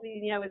soul,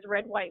 is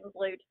red, white, and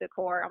blue to the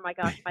core. Oh my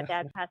gosh, my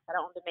dad passed that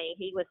on to me.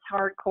 He was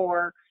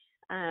hardcore,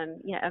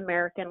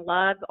 American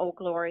love, Old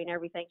Glory, and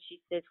everything she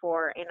stood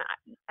for. And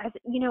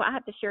I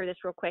have to share this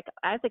real quick.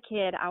 As a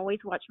kid, I always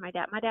watched my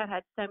dad. My dad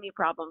had so many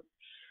problems.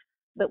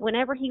 But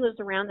whenever he was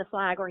around the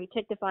flag, or he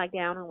took the flag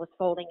down and was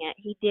folding it,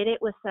 he did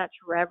it with such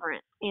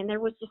reverence. And there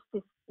was just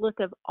this look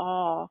of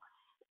awe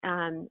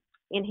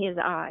in his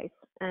eyes.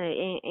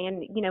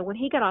 And when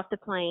he got off the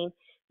plane,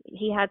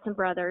 he had some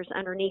brothers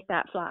underneath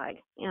that flag.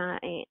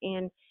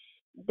 And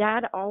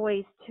Dad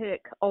always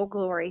took Old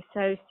Glory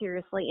so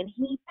seriously, and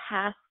he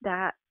passed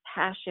that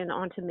passion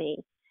on to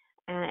me.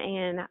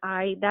 And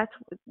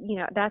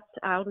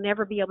I'll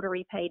never be able to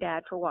repay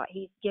Dad for what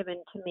he's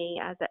given to me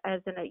as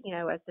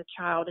a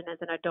child and as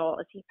an adult,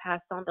 as he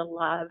passed on the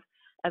love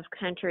of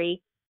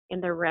country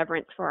and the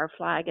reverence for our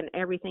flag and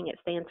everything it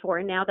stands for.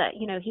 And now that,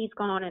 he's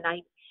gone, and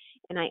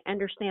I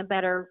understand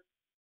better,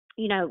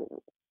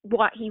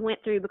 what he went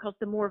through, because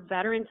the more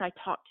veterans I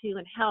talk to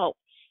and help,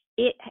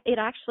 it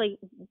actually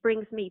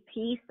brings me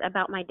peace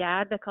about my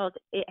dad, because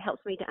it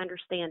helps me to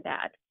understand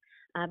Dad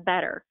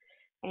better.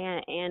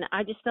 And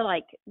I just feel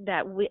like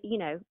that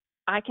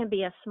I can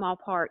be a small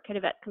part,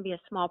 Coda can be a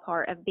small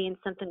part of being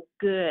something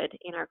good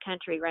in our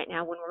country right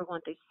now when we're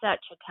going through such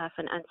a tough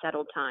and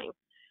unsettled time.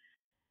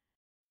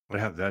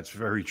 Yeah, that's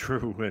very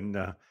true. And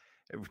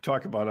we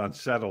talk about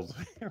unsettled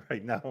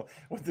right now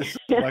with this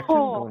election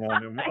going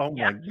on. Oh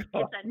my God, it's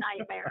a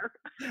nightmare.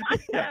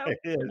 Yeah, it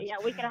is. Yeah,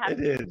 we could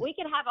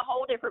have a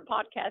whole different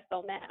podcast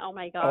on that. Oh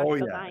my gosh. Oh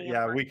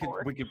yeah, we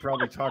could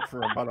probably talk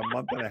for about a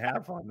month and a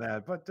half on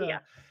that. But yeah.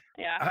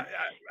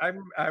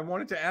 I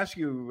wanted to ask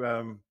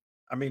you,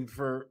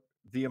 for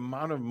the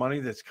amount of money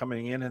that's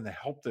coming in and the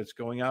help that's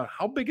going out,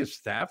 how big a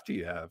staff do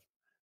you have?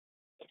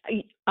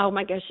 Oh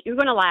my gosh, you're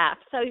going to laugh.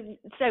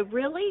 So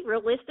really,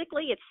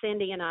 realistically, it's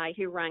Cindy and I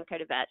who run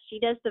Coda Vets. She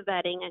does the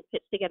vetting and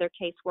puts together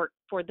casework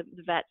for the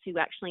vets who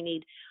actually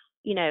need,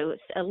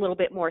 a little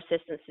bit more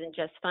assistance than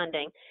just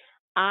funding.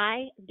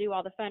 I do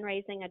all the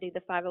fundraising. I do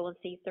the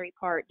 501c3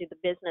 part, do the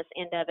business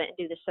end of it, and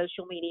do the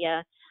social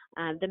media,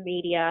 the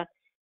media.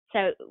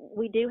 So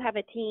we do have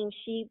a team.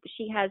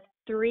 She has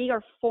 3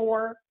 or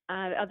 4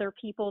 other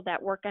people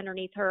that work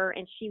underneath her,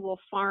 and she will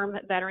farm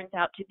veterans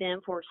out to them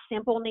for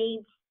simple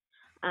needs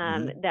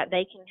that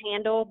they can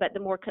handle. But the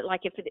more,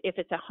 like if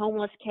it's a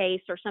homeless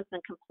case or something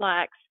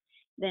complex,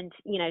 then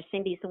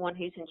Cindy's the one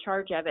who's in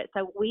charge of it.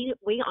 So we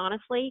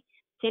honestly,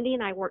 Cindy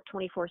and I work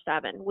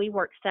 24/7. We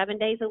work 7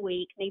 days a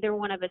week. Neither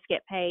one of us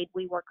get paid.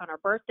 We work on our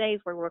birthdays.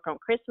 We work on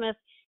Christmas.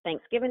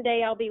 Thanksgiving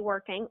Day, I'll be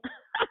working.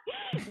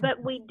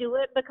 But we do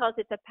it because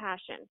it's a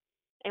passion.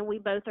 And we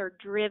both are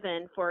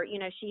driven for,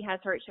 she has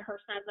her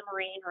son's a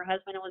Marine. Her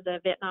husband was a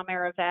Vietnam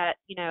era vet.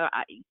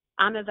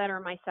 I'm a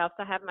veteran myself.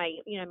 So I have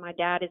my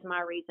dad is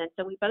my reason.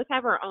 So we both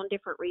have our own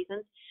different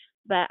reasons.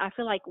 But I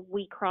feel like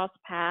we cross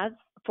paths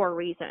for a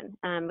reason.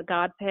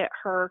 God put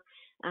her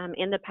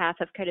in the path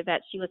of Coda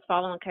Vets. She was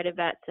following Coda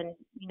Vets and,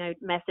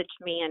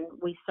 messaged me, and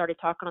we started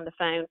talking on the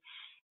phone.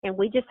 And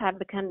we just have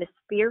become this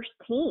fierce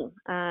team,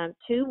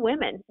 2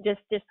 women,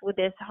 just with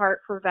this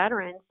heart for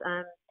veterans.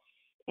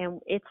 And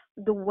it's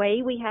the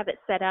way we have it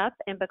set up,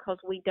 and because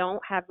we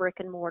don't have brick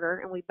and mortar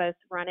and we both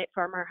run it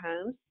from our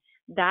homes,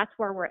 that's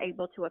where we're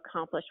able to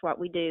accomplish what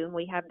we do. And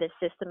we have this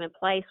system in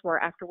place where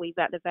after we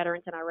vet the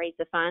veterans and I raise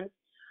the funds,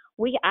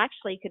 we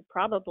actually could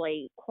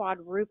probably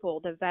quadruple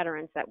the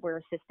veterans that we're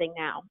assisting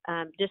now.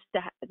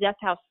 That's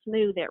how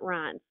smooth it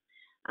runs.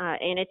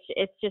 And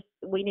it's just,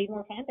 we need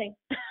more funding,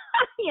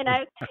 you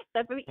know.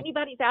 So if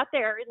anybody's out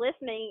there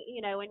listening,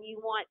 you know, and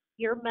you want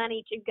your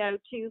money to go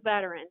to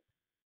veterans,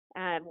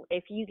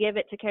 if you give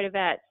it to Coda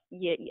Vets,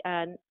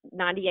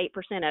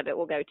 98% of it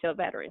will go to a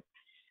veteran.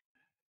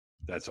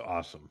 That's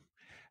awesome.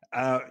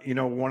 You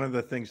know, one of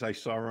the things I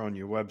saw on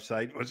your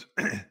website was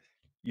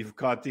you've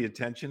caught the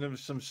attention of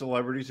some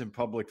celebrities and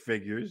public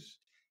figures,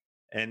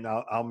 and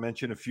I'll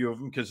mention a few of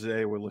them because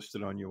they were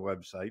listed on your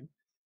website.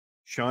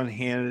 Sean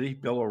Hannity,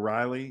 Bill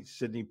O'Reilly,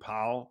 Sidney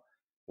Powell,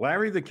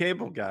 Larry the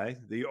Cable Guy,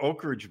 the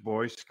Oak Ridge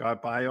Boys,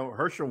 Scott Baio,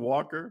 Herschel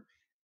Walker,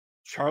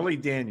 Charlie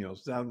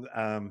Daniels.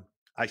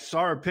 I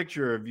saw a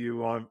picture of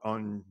you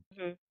on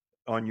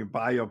your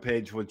bio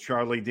page with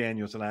Charlie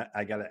Daniels, and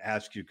I got to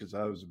ask you because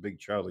I was a big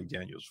Charlie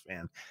Daniels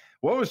fan.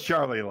 What was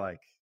Charlie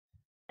like?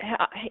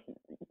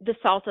 The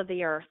salt of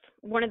the earth.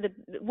 One of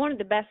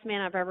the best men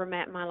I've ever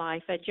met in my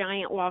life. A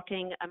giant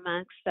walking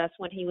amongst us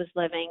when he was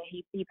living.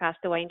 He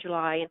passed away in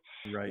July,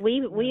 and right.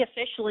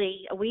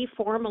 we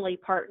formally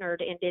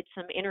partnered and did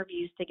some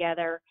interviews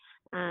together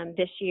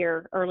this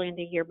year, early in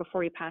the year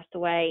before he passed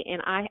away.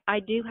 And I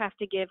do have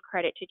to give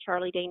credit to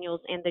Charlie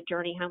Daniels and the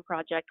Journey Home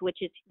Project,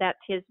 that's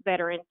his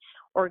veteran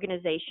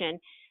organization,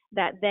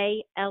 that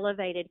they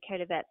elevated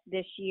Coda Vets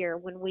this year.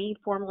 When we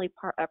formally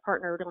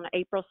partnered on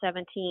April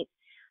 17th,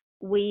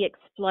 we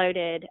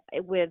exploded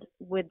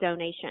with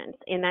donations,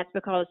 and that's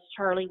because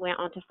Charlie went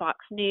on to Fox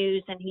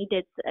News and he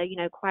did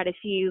quite a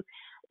few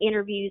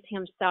interviews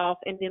himself,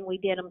 and then we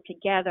did them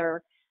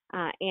together,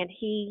 and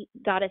he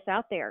got us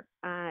out there.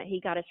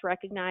 He got us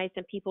recognized,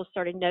 and people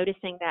started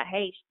noticing that,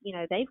 hey, you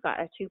know, they've got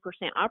a 2%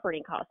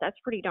 operating cost. That's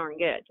pretty darn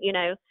good, you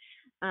know.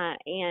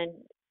 And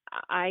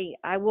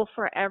I will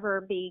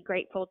forever be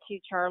grateful to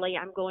Charlie.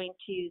 I'm going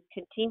to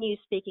continue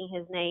speaking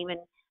his name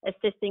and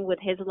assisting with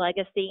his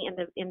legacy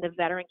in the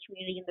veteran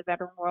community, in the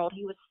veteran world.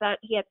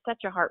 He had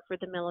such a heart for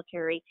the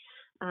military,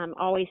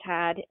 always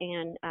had,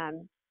 and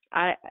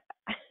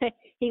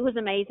he was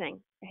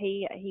amazing.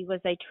 He was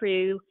a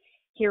true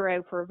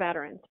hero for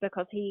veterans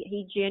because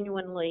he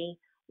genuinely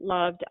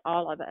loved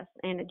all of us,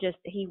 and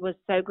he was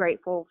so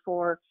grateful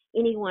for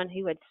anyone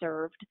who had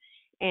served,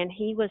 and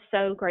he was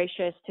so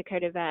gracious to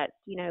Coda Vets,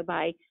 you know,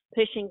 by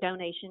pushing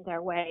donations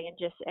our way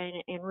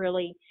and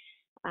really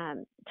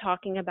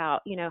talking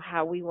about, you know,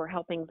 how we were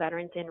helping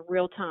veterans in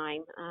real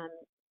time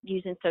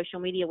using social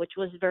media, which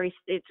was very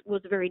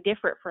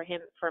different for him.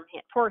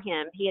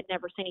 He had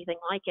never seen anything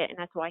like it, and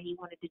that's why he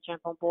wanted to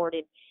jump on board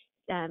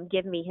and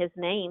give me his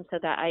name so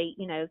that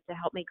to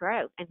help me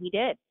grow, and he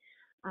did.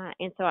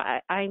 And so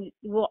I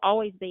will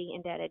always be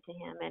indebted to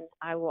him, and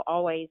I will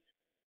always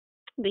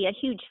be a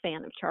huge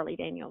fan of Charlie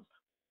Daniels.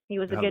 He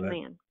was a good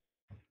man.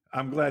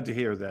 I'm glad to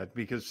hear that,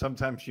 because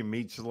sometimes you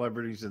meet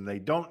celebrities and they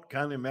don't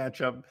kind of match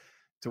up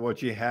to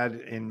what you had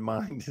in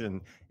mind, and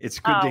it's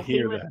good to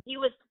hear that.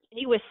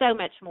 He was so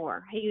much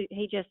more. He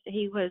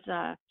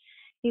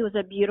was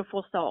a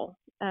beautiful soul,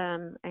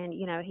 and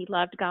you know, he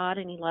loved God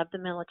and he loved the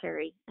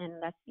military, and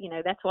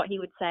that's what he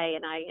would say.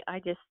 And I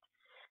just,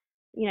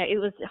 you know, it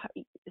was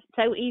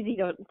so easy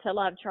to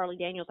love Charlie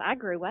Daniels. I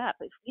grew up,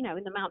 you know,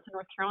 in the mountains of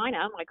North Carolina.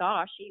 Oh my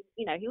gosh, he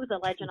was a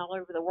legend all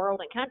over the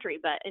world and country.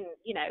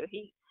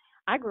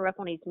 I grew up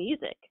on his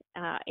music,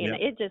 and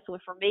it just was,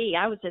 for me,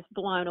 I was just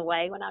blown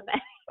away when I met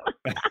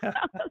him.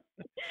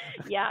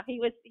 Yeah, he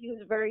was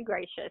very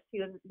gracious. He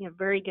was a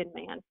very good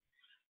man.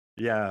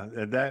 Yeah,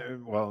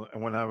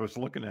 when I was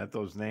looking at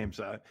those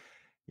names,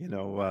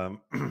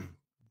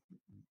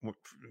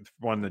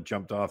 one that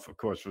jumped off, of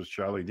course, was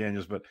Charlie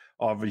Daniels, but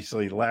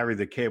obviously Larry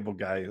the Cable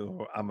Guy,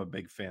 who I'm a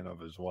big fan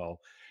of as well.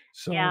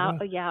 So yeah,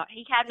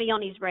 he had me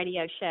on his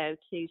radio show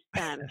to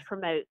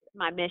promote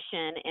my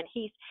mission, and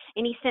he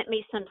sent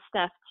me some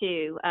stuff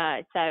too.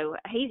 So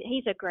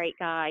he's a great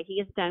guy. He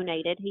has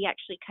donated. He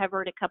actually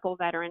covered a couple of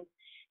veterans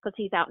because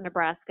he's out in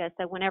Nebraska.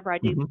 So whenever I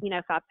do, you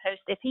know,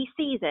 if he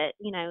sees it,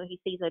 you know, he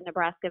sees a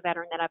Nebraska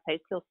veteran that I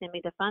post, he'll send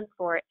me the funds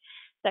for it.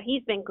 So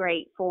he's been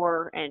great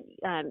for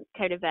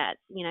Coda Vets,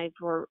 you know,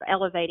 for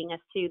elevating us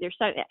too.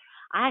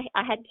 I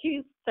had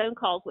 2 phone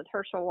calls with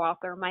Herschel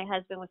Walker. My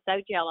husband was so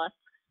jealous.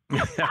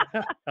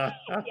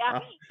 Yeah,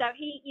 so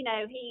he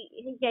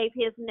gave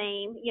his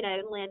name, you know,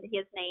 lend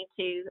his name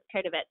to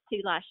Coda Vets too.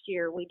 Last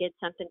year we did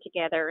something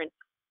together, and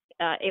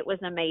it was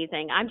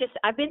amazing.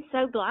 I've been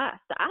so blessed.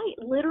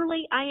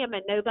 I am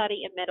a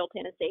nobody in Middle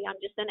Tennessee. I'm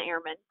just an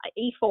airman,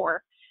 E4.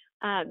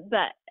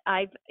 But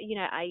I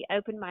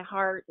opened my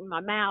heart and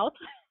my mouth,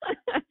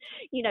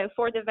 you know,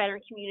 for the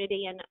veteran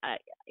community, and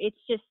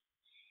it's just,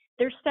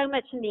 there's so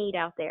much need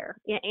out there,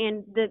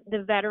 and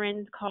the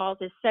veterans cause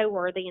is so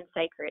worthy and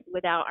sacred.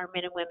 Without our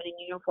men and women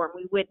in uniform,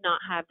 we would not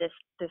have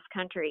this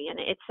country, and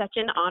it's such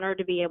an honor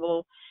to be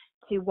able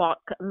to walk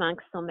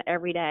amongst them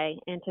every day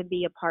and to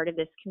be a part of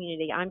this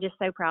community. I'm just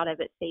so proud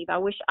of it, Steve. I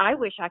wish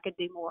I could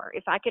do more.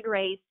 If I could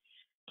raise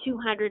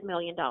 $200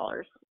 million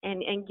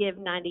and give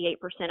 98%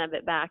 of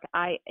it back,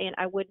 I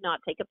would not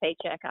take a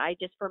paycheck.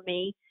 For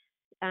me,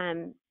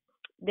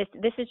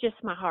 this is just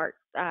my heart.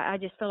 I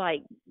just feel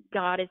like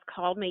God has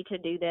called me to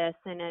do this,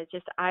 and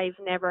I've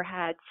never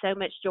had so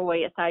much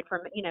joy aside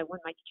from, when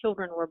my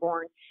children were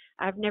born.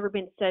 I've never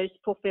been so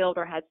fulfilled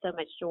or had so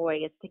much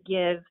joy as to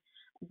give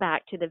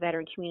back to the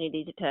veteran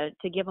community,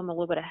 to give them a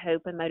little bit of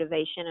hope and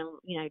motivation,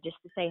 and, just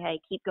to say, hey,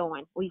 keep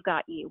going. We've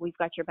got you. We've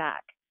got your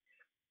back.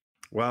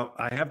 Well,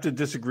 I have to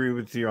disagree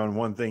with you on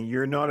one thing.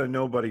 You're not a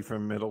nobody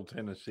from Middle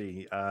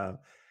Tennessee.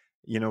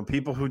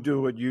 People who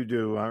do what you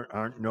do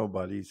aren't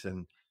nobodies.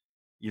 And,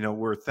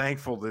 we're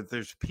thankful that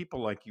there's people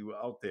like you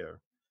out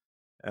there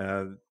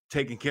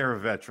taking care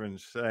of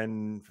veterans.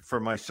 And for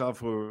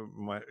myself,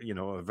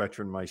 a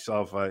veteran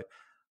myself,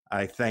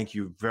 I thank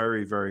you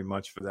very, very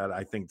much for that.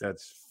 I think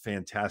that's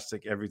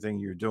fantastic, everything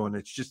you're doing.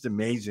 It's just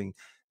amazing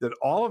that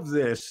all of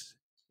this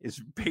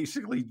is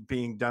basically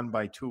being done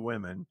by two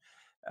women.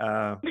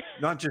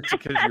 Not just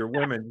because you're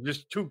women,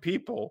 just two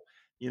people.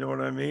 You know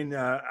what I mean?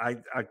 I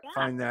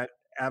find that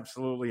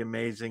absolutely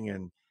amazing.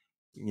 And,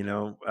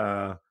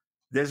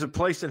 there's a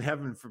place in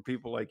heaven for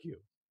people like you.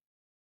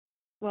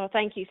 Well,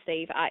 thank you,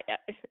 Steve. I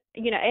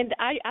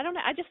don't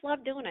know. I just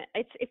love doing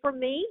it. For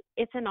me,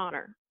 it's an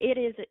honor. It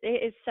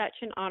is such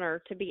an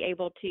honor to be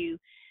able to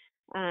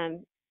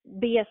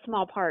be a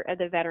small part of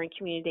the veteran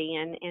community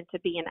and to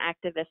be an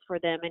activist for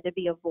them and to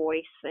be a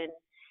voice. And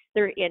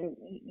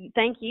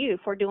thank you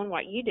for doing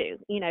what you do,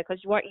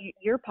 because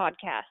your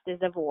podcast is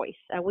a voice.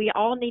 We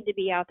all need to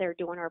be out there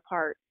doing our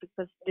part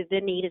because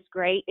the need is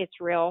great. It's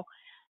real.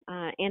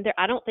 And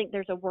I don't think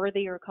there's a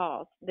worthier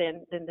cause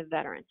than the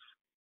veterans.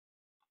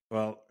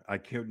 Well, I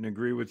couldn't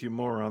agree with you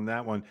more on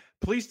that one.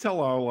 Please tell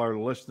all our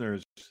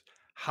listeners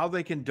how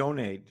they can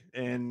donate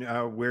and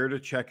where to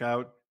check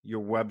out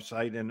your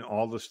website and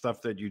all the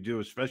stuff that you do,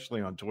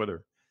 especially on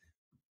Twitter.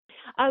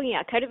 Oh,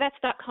 yeah.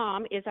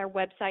 CodaVets.com is our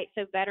website.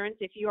 So veterans,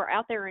 if you are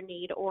out there in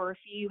need, or if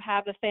you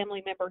have a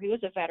family member who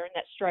is a veteran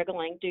that's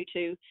struggling due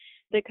to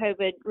the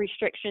COVID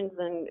restrictions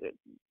and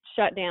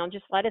shutdown,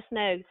 just let us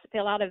know.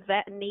 Fill out a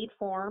vet need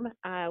form.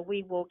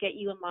 We will get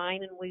you in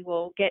line and we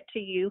will get to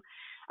you.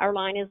 Our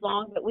line is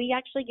long, but we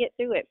actually get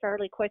through it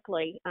fairly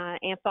quickly.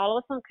 And follow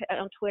us on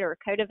Twitter,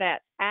 CodaVets,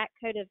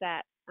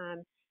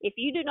 @CodaVets. If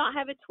you do not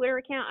have a Twitter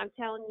account, I'm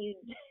telling you,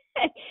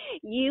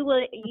 you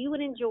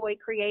would enjoy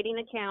creating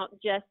an account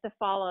just to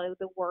follow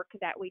the work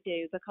that we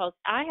do, because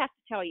I have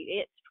to tell you,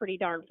 it's pretty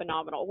darn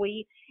phenomenal.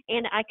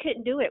 And I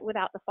couldn't do it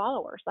without the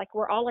followers. Like,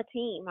 we're all a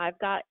team. I've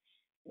got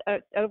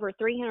over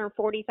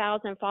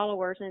 340,000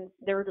 followers, and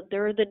they're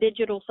the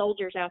digital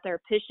soldiers out there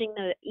pushing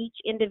each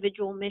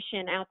individual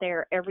mission out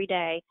there every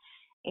day,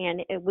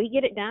 and we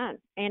get it done.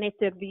 And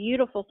it's a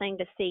beautiful thing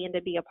to see and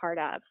to be a part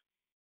of.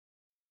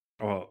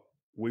 Well,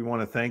 we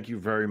want to thank you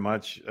very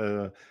much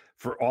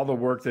for all the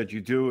work that you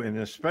do, and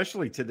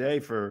especially today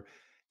for,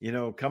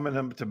 coming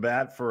up to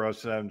bat for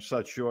us on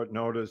such short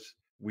notice.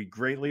 We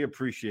greatly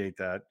appreciate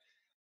that.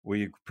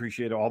 We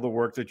appreciate all the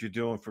work that you're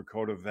doing for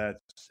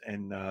CodaVets,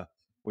 and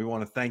we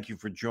want to thank you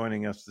for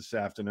joining us this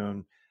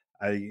afternoon.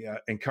 I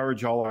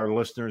encourage all our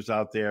listeners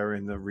out there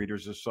and the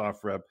readers of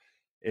SoftRep,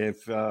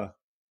 if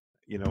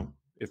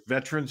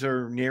veterans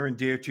are near and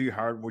dear to your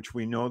heart, which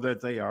we know that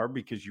they are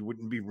because you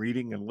wouldn't be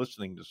reading and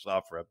listening to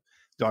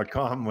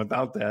SoftRep.com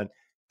without that,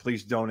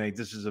 please donate.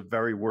 This is a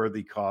very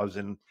worthy cause.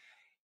 And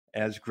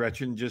as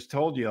Gretchen just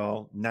told you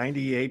all,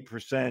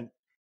 98%,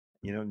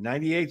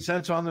 98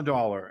 cents on the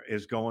dollar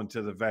is going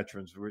to the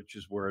veterans, which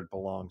is where it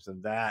belongs.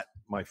 And that,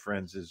 my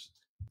friends, is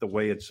the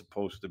way it's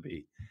supposed to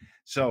be.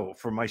 So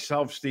for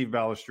myself, Steve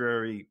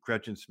Balistreri,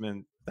 Gretchen Smith,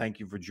 thank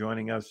you for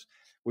joining us.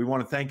 We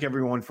want to thank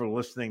everyone for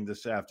listening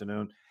this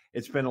afternoon.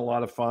 It's been a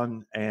lot of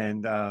fun,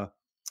 and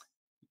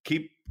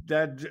keep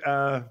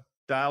that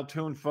dial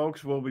tuned,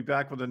 folks. We'll be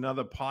back with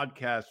another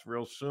podcast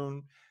real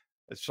soon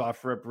at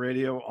SoftRep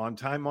Radio, on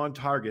time, on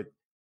target,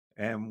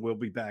 and we'll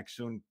be back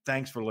soon.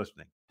 Thanks for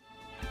listening.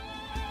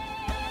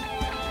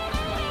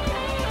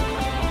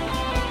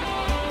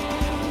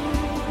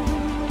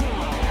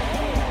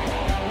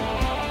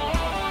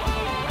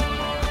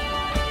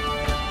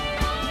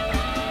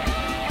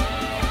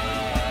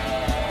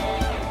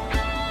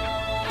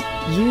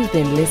 You've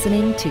been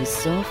listening to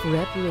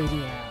SoftRep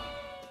Radio.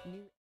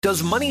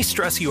 Does money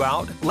stress you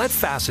out? Let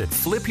Facet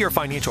flip your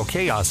financial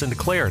chaos into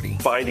clarity.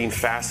 Finding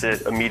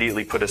Facet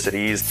immediately put us at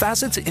ease.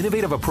 Facet's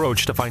innovative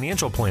approach to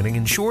financial planning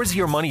ensures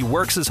your money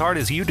works as hard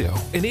as you do,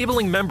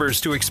 enabling members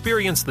to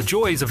experience the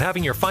joys of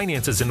having your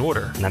finances in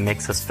order. And that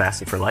makes us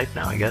Facet for life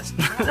now, I guess.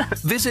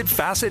 Visit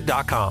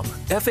Facet.com,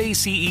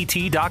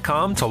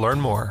 FACET.com to learn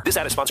more. This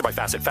ad is sponsored by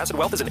Facet. Facet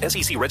Wealth is an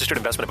SEC registered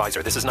investment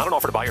advisor. This is not an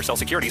offer to buy or sell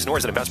securities, nor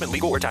is it investment,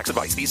 legal, or tax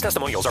advice. These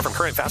testimonials are from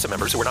current Facet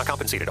members who are not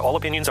compensated. All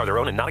opinions are their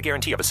own and not a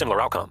guarantee of a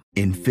similar outcome.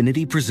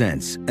 Infiniti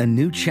presents a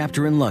new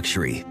chapter in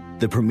luxury,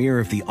 the premiere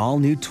of the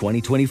all-new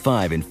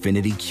 2025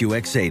 Infiniti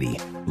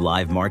QX80.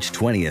 Live March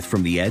 20th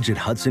from the Edge at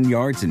Hudson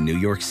Yards in New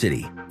York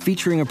City.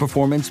 Featuring a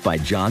performance by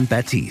John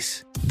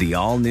Batiste. The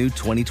all-new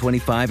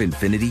 2025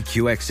 Infiniti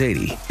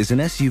QX80 is an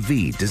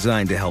SUV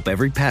designed to help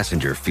every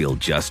passenger feel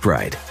just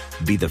right.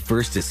 Be the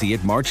first to see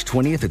it March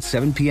 20th at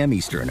 7 p.m.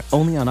 Eastern,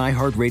 only on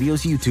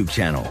iHeartRadio's YouTube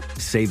channel.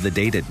 Save the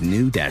date at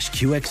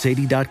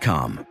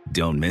new-QX80.com.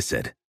 Don't miss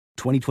it.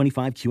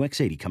 2025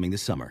 QX80 coming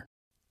this summer.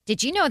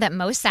 Did you know that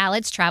most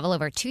salads travel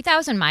over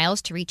 2,000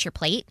 miles to reach your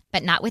plate?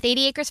 But not with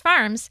 80 Acres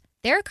Farms.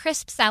 Their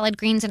crisp salad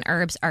greens and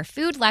herbs are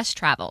food less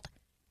traveled,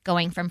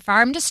 going from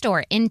farm to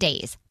store in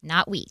days,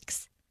 not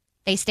weeks.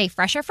 They stay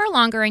fresher for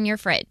longer in your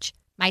fridge.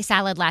 My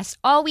salad lasts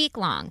all week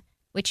long,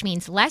 which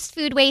means less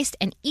food waste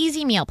and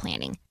easy meal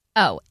planning.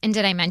 Oh, and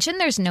did I mention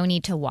there's no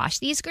need to wash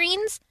these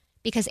greens?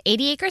 Because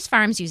 80 Acres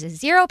Farms uses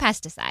 0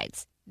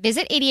 pesticides.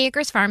 Visit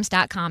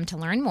 80acresfarms.com to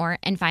learn more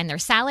and find their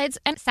salads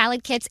and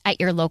salad kits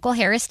at your local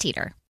Harris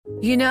Teeter.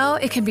 You know,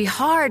 it can be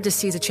hard to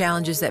see the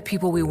challenges that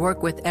people we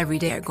work with every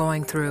day are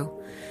going through.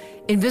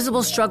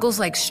 Invisible struggles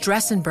like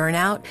stress and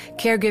burnout,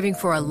 caregiving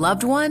for a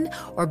loved one,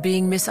 or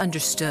being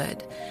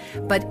misunderstood.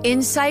 But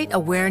insight,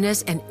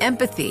 awareness, and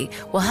empathy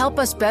will help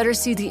us better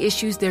see the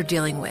issues they're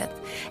dealing with.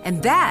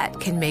 And that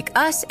can make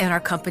us and our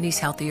companies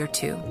healthier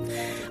too.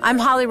 I'm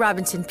Holly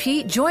Robinson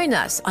Peete. Join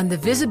us on The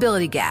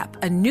Visibility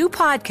Gap, a new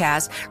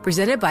podcast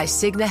presented by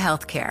Cigna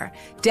Healthcare.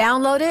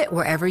 Download it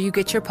wherever you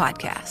get your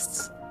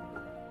podcasts.